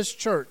in this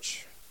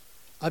church,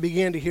 I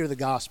began to hear the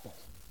gospel,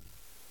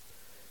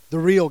 the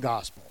real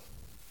gospel.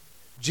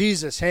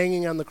 Jesus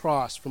hanging on the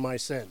cross for my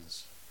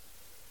sins.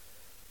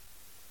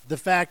 The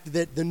fact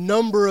that the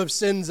number of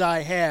sins I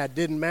had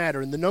didn't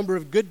matter, and the number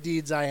of good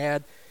deeds I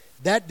had,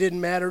 that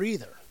didn't matter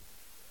either.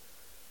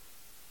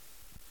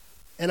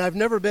 And I've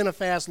never been a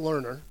fast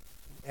learner.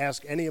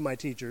 Ask any of my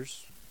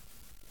teachers,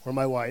 or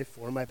my wife,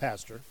 or my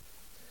pastor.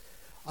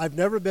 I've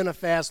never been a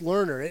fast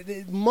learner.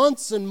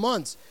 Months and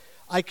months,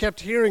 I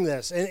kept hearing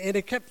this, and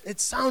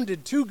it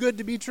sounded too good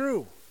to be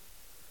true.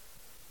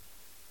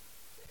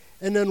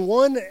 And then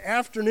one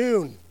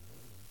afternoon,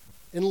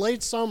 in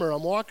late summer,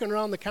 I'm walking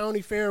around the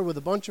county fair with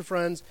a bunch of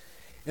friends,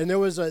 and there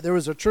was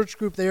a church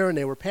group there, and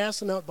they were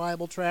passing out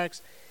Bible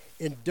tracts.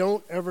 And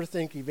don't ever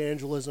think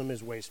evangelism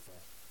is wasteful,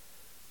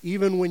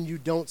 even when you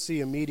don't see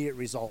immediate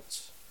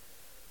results.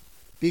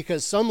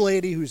 Because some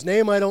lady whose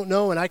name I don't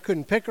know, and I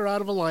couldn't pick her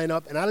out of a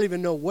lineup, and I don't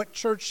even know what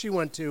church she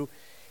went to,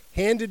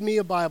 handed me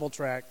a Bible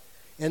tract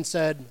and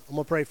said, I'm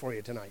going to pray for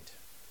you tonight.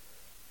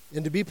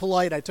 And to be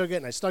polite, I took it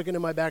and I stuck it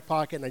in my back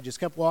pocket, and I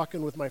just kept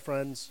walking with my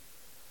friends.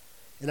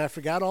 And I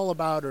forgot all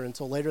about her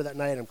until later that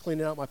night. I'm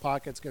cleaning out my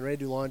pockets, getting ready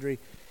to do laundry,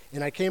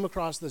 and I came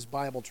across this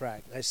Bible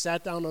tract. I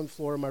sat down on the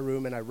floor of my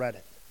room and I read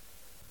it.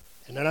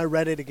 And then I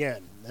read it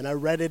again, and I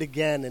read it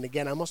again and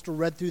again. I must have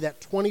read through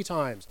that 20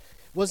 times.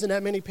 It wasn't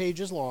that many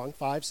pages long,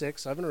 5,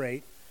 6, 7, or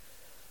 8.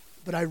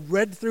 But I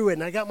read through it,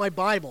 and I got my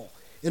Bible,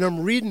 and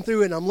I'm reading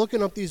through it, and I'm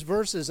looking up these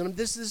verses, and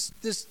this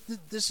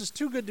is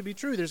too good to be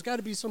true. There's got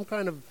to be some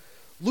kind of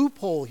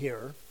loophole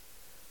here,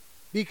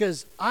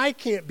 because I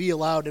can't be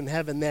allowed in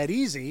heaven that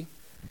easy,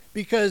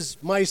 because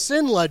my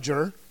sin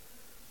ledger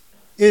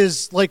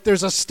is like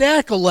there's a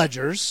stack of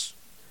ledgers,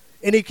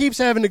 and he keeps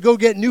having to go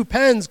get new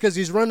pens because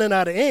he's running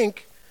out of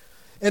ink.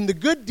 And the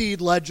good deed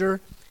ledger,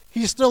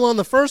 he's still on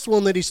the first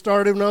one that he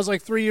started when I was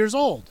like 3 years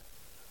old.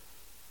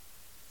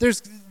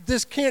 This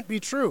can't be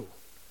true.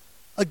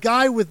 A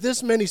guy with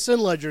this many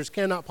sin ledgers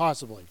cannot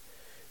possibly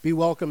be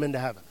welcome into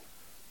heaven.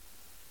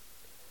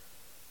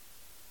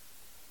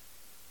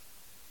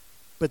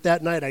 But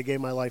that night I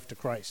gave my life to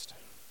Christ.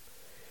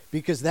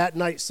 Because that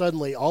night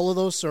suddenly all of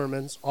those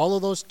sermons, all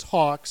of those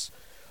talks,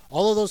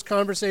 all of those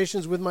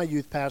conversations with my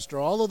youth pastor,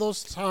 all of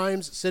those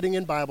times sitting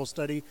in Bible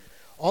study,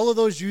 all of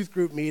those youth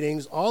group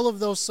meetings, all of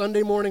those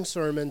Sunday morning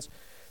sermons,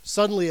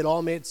 suddenly it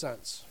all made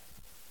sense.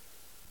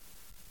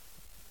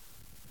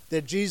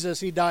 That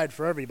Jesus, he died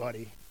for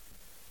everybody,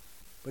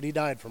 but he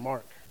died for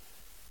Mark.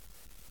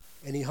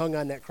 And he hung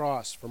on that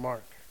cross for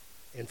Mark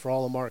and for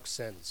all of Mark's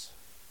sins.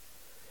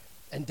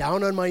 And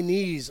down on my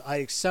knees, I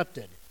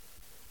accepted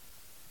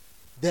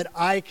that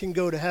I can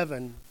go to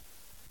heaven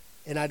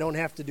and I don't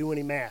have to do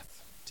any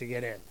math to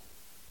get in.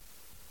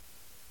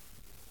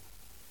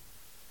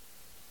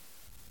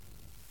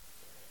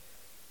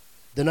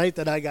 The night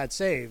that I got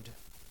saved,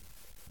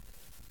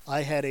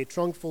 I had a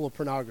trunk full of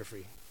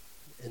pornography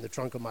in the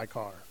trunk of my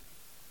car.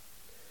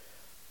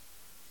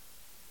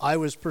 I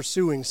was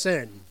pursuing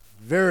sin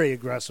very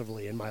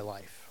aggressively in my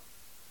life.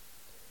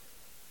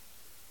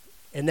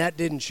 And that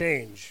didn't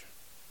change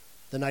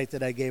the night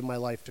that I gave my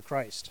life to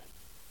Christ.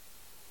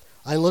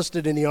 I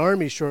enlisted in the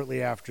Army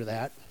shortly after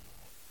that.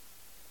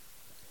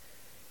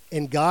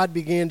 And God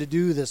began to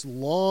do this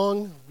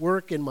long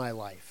work in my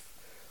life.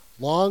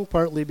 Long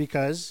partly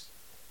because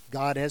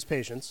God has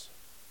patience.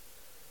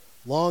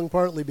 Long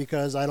partly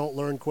because I don't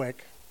learn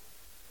quick.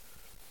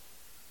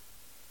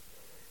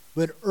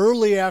 But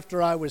early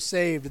after I was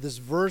saved, this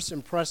verse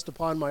impressed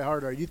upon my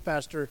heart. Our youth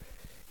pastor,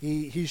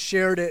 he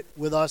shared it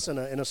with us in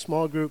a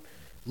small group.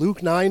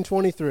 Luke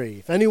 9:23.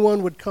 If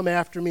anyone would come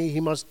after me, he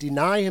must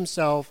deny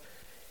himself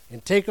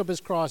and take up his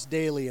cross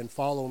daily and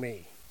follow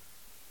me.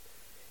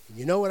 And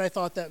you know what I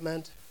thought that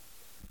meant?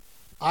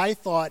 I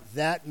thought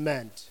that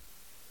meant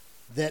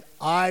that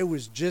I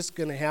was just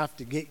going to have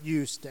to get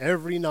used to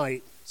every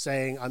night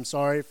saying, I'm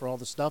sorry for all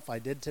the stuff I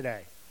did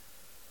today.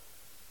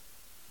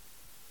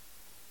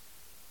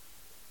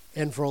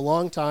 And for a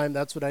long time,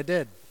 that's what I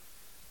did.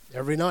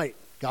 Every night.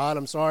 God,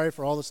 I'm sorry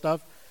for all the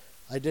stuff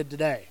I did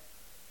today.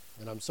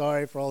 And I'm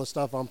sorry for all the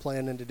stuff I'm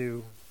planning to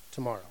do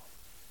tomorrow.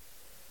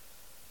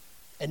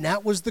 And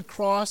that was the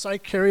cross I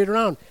carried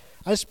around.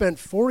 I spent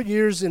 4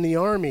 years in the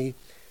Army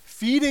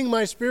feeding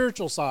my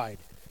spiritual side,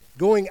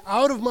 going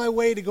out of my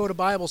way to go to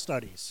Bible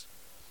studies,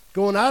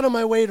 going out of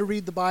my way to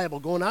read the Bible,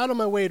 going out of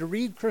my way to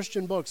read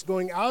Christian books,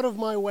 going out of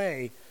my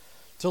way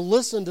to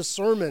listen to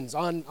sermons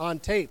on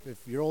tape, if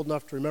you're old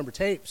enough to remember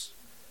tapes,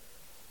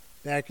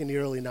 back in the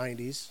early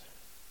 90s,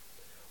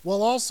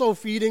 while also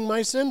feeding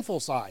my sinful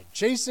side,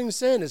 chasing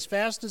sin as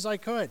fast as I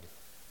could.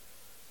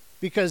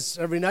 because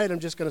every night I'm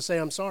just going to say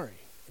I'm sorry.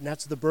 And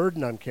that's the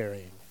burden I'm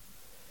carrying.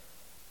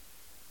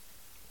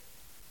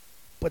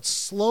 But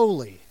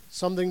slowly,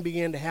 something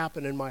began to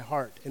happen in my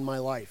heart, in my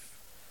life.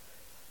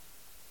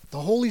 The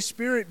Holy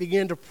Spirit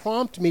began to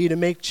prompt me to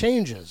make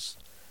changes.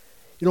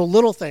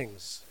 Little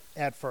things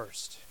at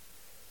first.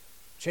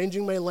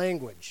 Changing my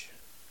language.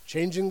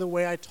 Changing the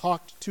way I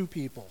talked to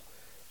people.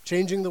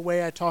 Changing the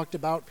way I talked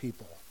about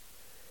people.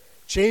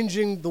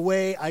 Changing the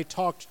way I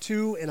talked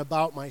to and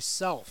about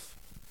myself.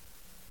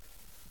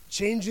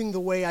 Changing the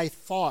way I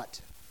thought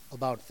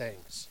about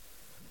things.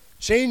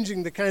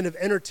 Changing the kind of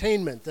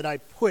entertainment that I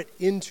put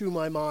into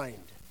my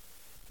mind.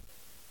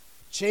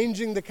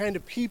 Changing the kind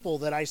of people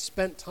that I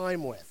spent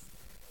time with.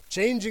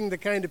 Changing the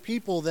kind of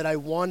people that I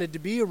wanted to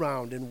be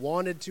around and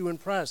wanted to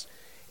impress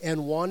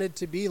and wanted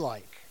to be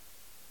like.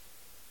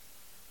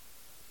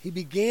 He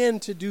began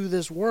to do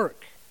this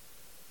work.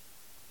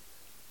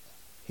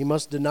 He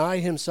must deny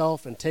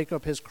himself and take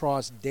up his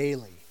cross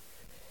daily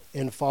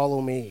and follow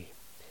me.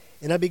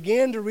 And I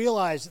began to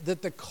realize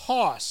that the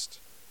cost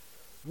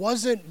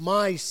wasn't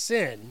my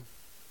sin.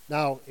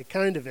 Now, it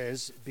kind of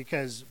is,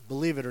 because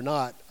believe it or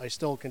not, I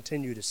still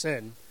continue to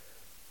sin,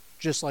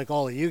 just like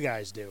all of you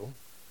guys do.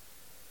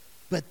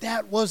 But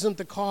that wasn't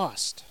the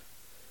cost.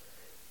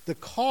 The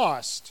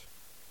cost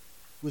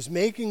was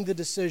making the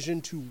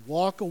decision to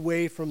walk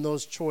away from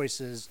those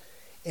choices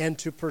and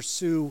to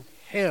pursue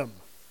him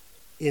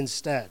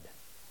instead.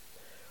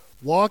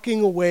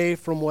 Walking away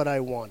from what I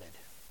wanted.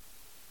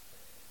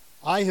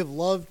 I have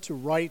loved to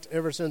write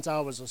ever since I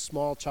was a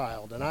small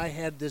child, and I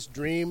had this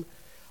dream.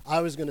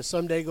 I was going to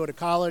someday go to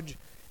college,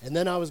 and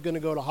then I was going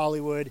to go to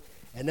Hollywood,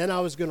 and then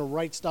I was going to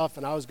write stuff,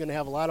 and I was going to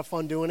have a lot of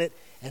fun doing it,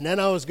 and then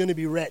I was going to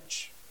be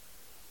rich.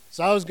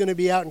 So I was going to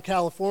be out in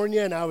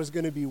California, and I was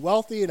going to be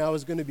wealthy, and I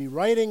was going to be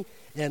writing,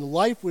 and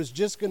life was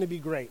just going to be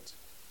great.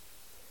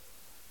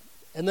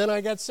 And then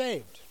I got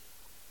saved.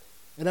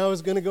 And I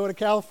was going to go to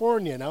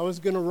California, and I was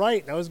going to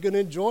write, and I was going to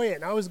enjoy it,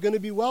 and I was going to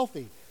be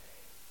wealthy.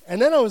 And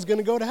then I was going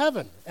to go to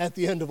heaven at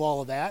the end of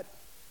all of that,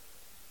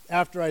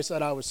 after I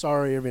said I was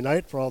sorry every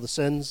night for all the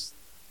sins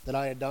that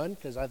I had done,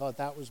 because I thought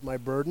that was my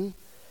burden.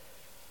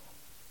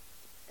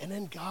 And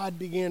then God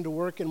began to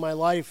work in my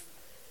life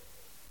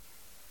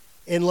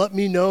and let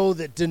me know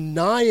that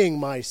denying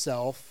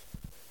myself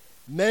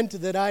meant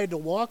that I had to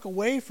walk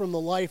away from the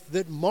life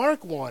that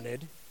Mark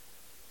wanted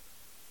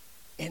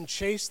and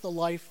chase the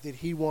life that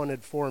he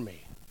wanted for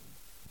me.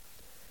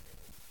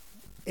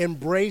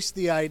 Embrace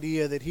the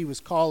idea that he was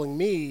calling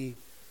me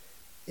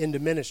into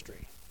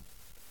ministry.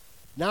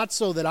 Not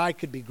so that I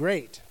could be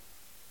great,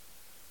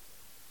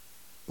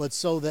 but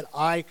so that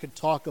I could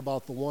talk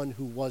about the one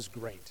who was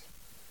great.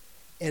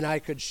 And I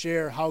could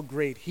share how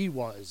great he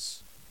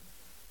was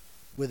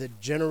with a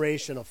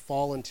generation of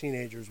fallen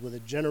teenagers, with a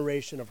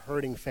generation of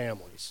hurting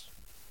families.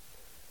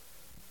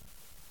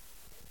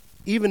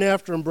 Even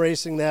after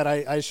embracing that,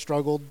 I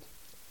struggled.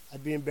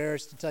 I'd be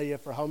embarrassed to tell you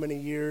for how many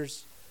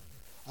years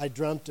I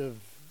dreamt of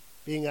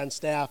being on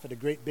staff at a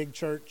great big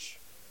church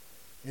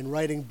and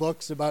writing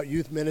books about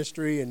youth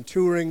ministry and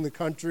touring the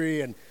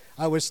country. And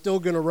I was still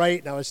going to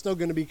write, and I was still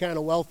going to be kind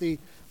of wealthy,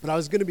 but I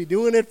was going to be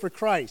doing it for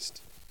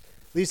Christ.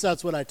 At least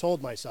that's what I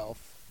told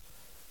myself.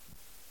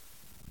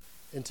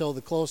 Until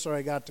the closer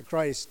I got to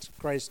Christ,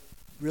 Christ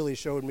really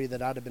showed me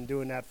that I'd have been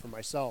doing that for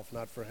myself,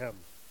 not for him.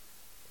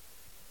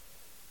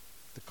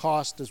 The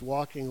cost is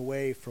walking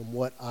away from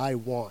what I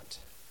want.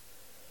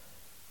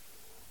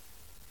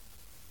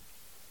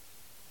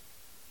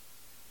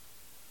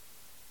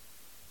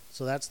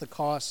 So that's the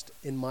cost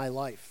in my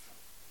life,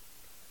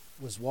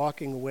 was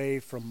walking away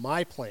from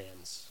my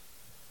plans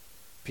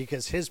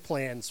because his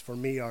plans for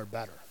me are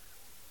better.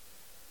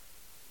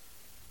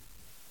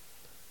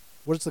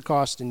 What's the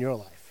cost in your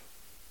life?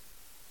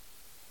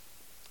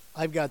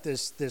 I've got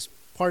this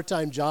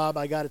part-time job.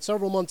 I got it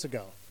several months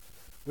ago.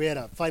 We had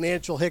a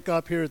financial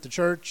hiccup here at the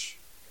church.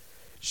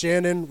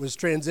 Shannon was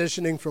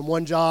transitioning from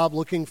one job,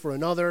 looking for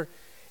another,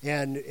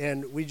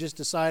 and we just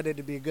decided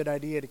it'd be a good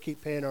idea to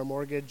keep paying our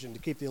mortgage and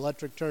to keep the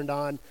electric turned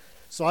on.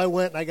 So I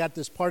went and I got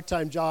this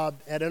part-time job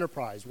at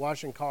Enterprise,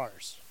 washing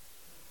cars.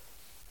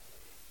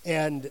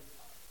 And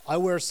I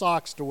wear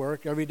socks to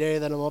work every day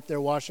that I'm up there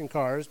washing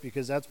cars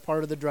because that's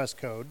part of the dress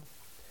code.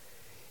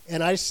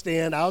 And I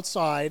stand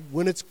outside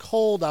when it's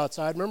cold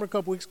outside. Remember a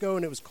couple weeks ago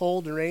when it was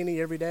cold and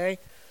rainy every day?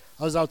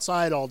 I was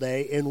outside all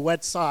day in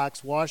wet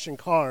socks washing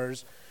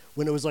cars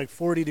when it was like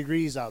 40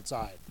 degrees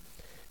outside.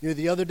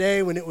 The other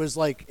day when it was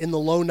like in the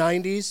low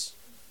 90s,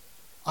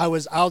 I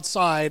was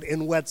outside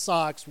in wet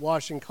socks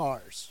washing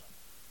cars.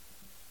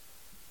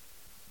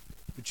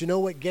 But you know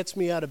what gets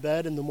me out of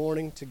bed in the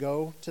morning to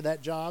go to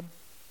that job?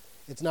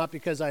 It's not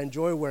because I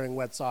enjoy wearing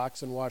wet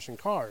socks and washing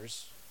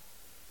cars.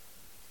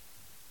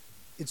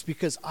 It's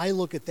because I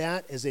look at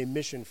that as a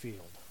mission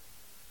field.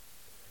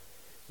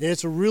 And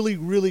it's a really,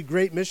 really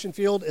great mission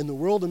field. In the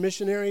world of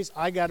missionaries,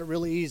 I got it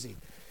really easy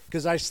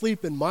because I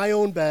sleep in my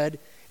own bed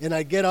and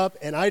I get up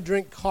and I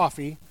drink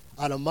coffee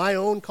out of my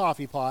own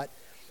coffee pot,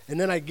 and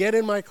then I get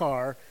in my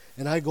car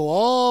and I go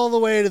all the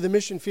way to the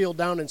mission field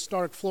down in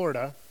Stark,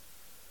 Florida,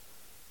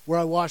 where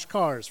I wash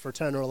cars for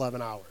 10 or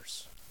 11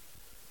 hours.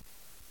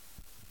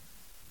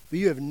 But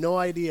you have no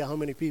idea how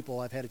many people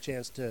I've had a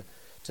chance to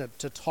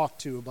talk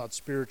to about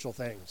spiritual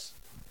things.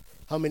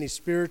 How many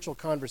spiritual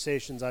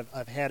conversations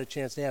I've had a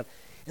chance to have.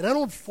 And I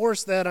don't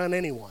force that on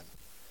anyone.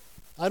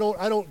 I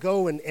don't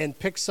go and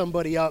pick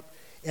somebody up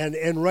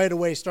and right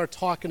away start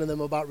talking to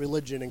them about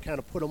religion and kind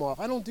of put them off.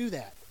 I don't do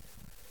that.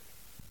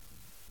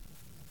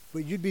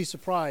 But you'd be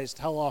surprised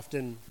how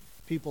often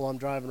people I'm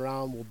driving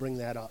around will bring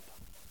that up.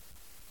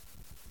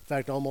 In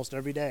fact, almost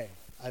every day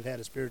I've had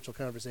a spiritual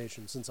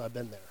conversation since I've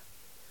been there.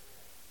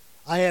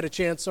 I had a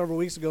chance several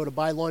weeks ago to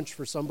buy lunch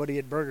for somebody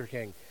at Burger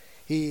King.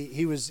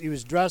 He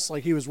was dressed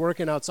like he was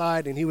working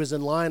outside, and he was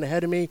in line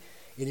ahead of me,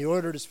 and he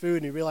ordered his food,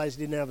 and he realized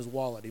he didn't have his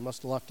wallet. He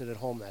must have left it at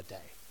home that day.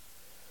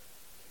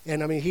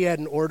 And, I mean, he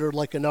hadn't ordered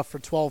like enough for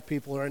 12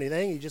 people or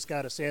anything. He just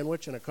got a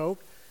sandwich and a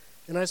Coke.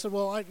 And I said,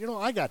 well,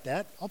 I got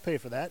that. I'll pay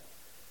for that.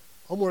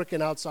 I'm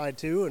working outside,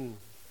 too, and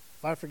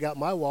if I forgot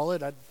my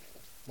wallet, I'd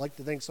like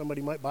to think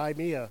somebody might buy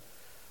me a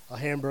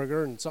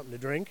hamburger and something to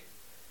drink.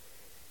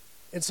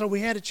 And so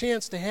we had a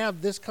chance to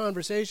have this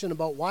conversation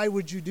about why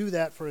would you do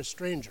that for a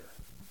stranger?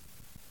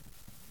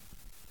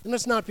 And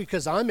it's not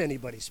because I'm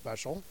anybody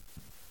special.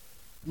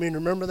 I mean,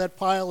 remember that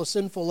pile of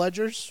sinful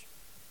ledgers?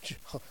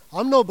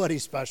 I'm nobody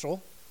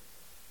special.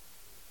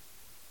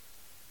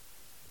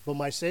 But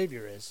my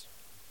Savior is.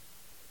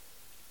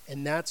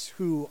 And that's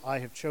who I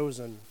have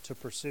chosen to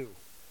pursue.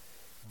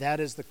 That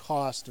is the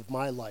cost of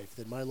my life,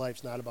 that my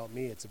life's not about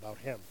me, it's about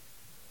Him.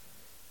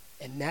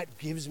 And that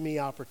gives me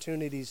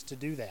opportunities to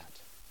do that.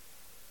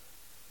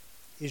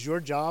 Is your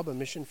job a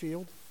mission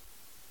field?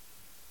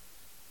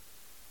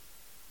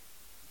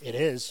 It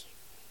is.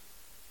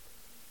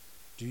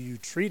 Do you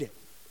treat it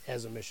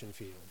as a mission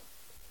field?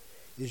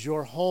 Is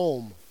your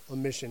home a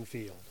mission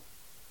field?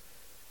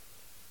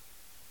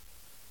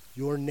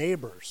 Your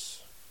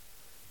neighbors.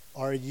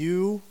 Are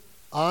you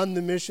on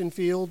the mission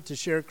field to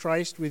share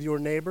Christ with your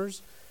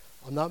neighbors?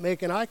 I'm not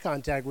making eye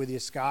contact with you,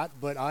 Scott,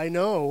 but I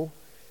know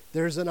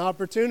there's an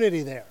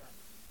opportunity there.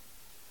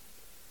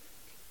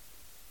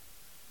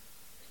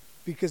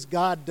 Because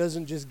God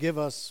doesn't just give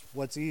us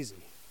what's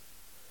easy.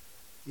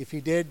 If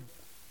He did,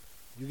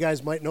 you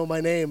guys might know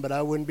my name, but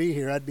I wouldn't be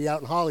here. I'd be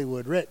out in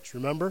Hollywood, rich,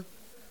 remember?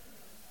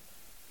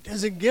 He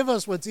doesn't give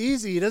us what's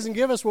easy. He doesn't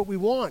give us what we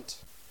want.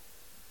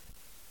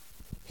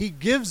 He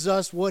gives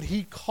us what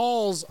He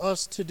calls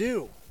us to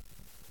do.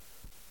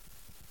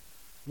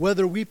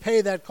 Whether we pay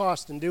that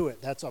cost and do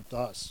it, that's up to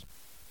us.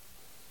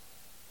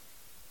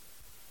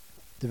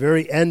 The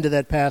very end of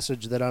that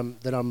passage that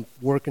I'm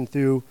working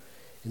through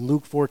in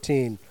Luke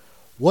 14,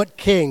 what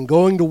king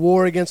going to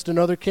war against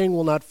another king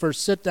will not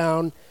first sit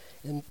down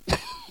and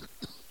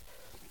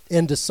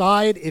and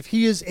decide if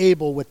he is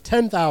able with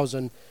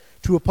 10,000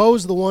 to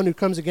oppose the one who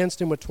comes against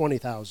him with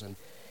 20,000?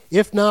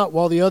 If not,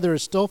 while the other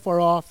is still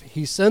far off,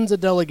 he sends a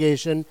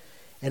delegation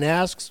and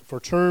asks for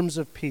terms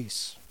of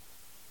peace.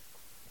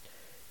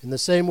 In the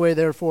same way,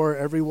 therefore,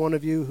 every one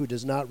of you who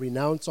does not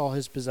renounce all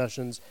his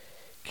possessions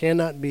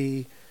cannot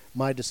be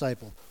my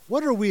disciple.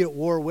 What are we at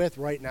war with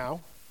right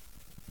now?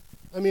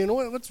 I mean,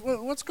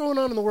 what's going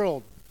on in the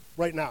world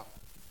right now?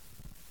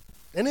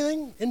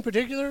 Anything in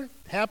particular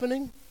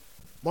happening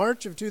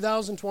March of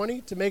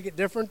 2020 to make it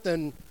different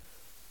than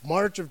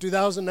March of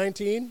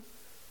 2019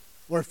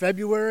 or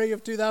February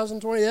of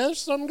 2020? Yeah,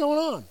 there's something going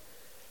on.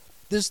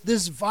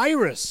 This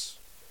virus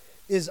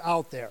is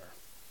out there.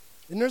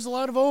 And there's a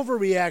lot of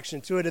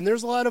overreaction to it, and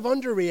there's a lot of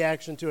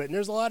underreaction to it, and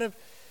there's a lot of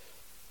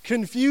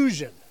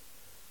confusion.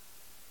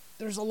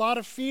 There's a lot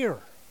of fear.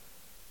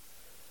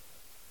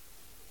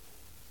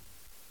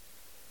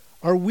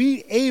 Are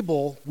we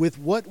able, with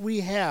what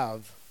we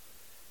have,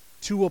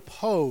 to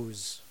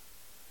oppose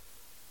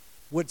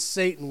what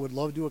Satan would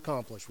love to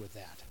accomplish with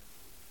that?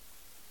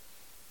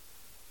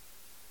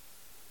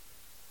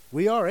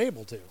 We are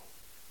able to.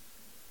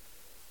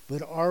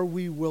 But are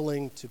we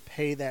willing to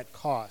pay that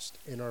cost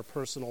in our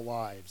personal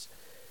lives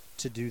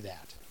to do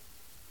that?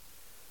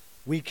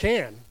 We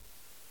can,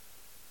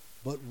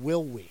 but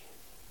will we?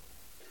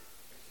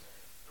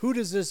 Who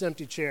does this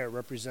empty chair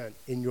represent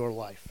in your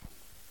life?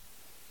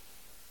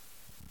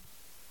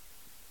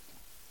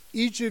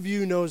 Each of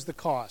you knows the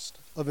cost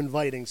of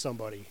inviting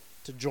somebody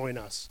to join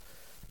us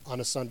on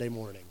a Sunday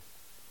morning.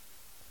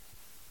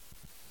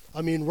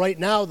 I mean, right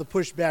now the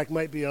pushback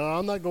might be,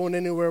 I'm not going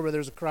anywhere where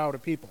there's a crowd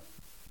of people.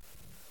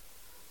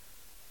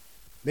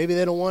 Maybe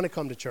they don't want to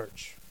come to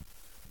church.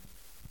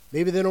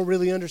 Maybe they don't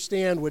really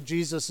understand what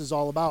Jesus is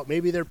all about.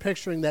 Maybe they're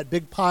picturing that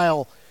big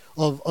pile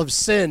of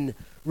sin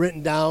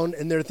written down,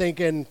 and they're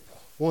thinking,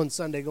 one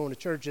Sunday going to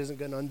church isn't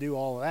going to undo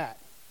all of that.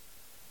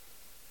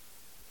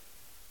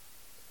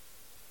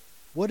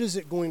 What is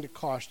it going to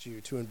cost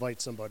you to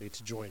invite somebody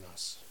to join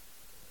us?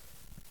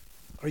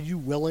 Are you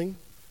willing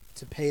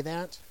to pay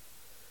that?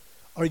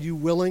 Are you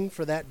willing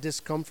for that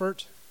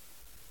discomfort?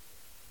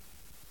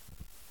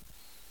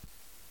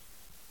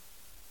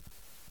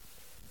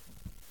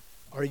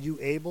 Are you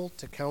able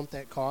to count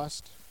that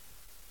cost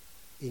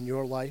in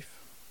your life?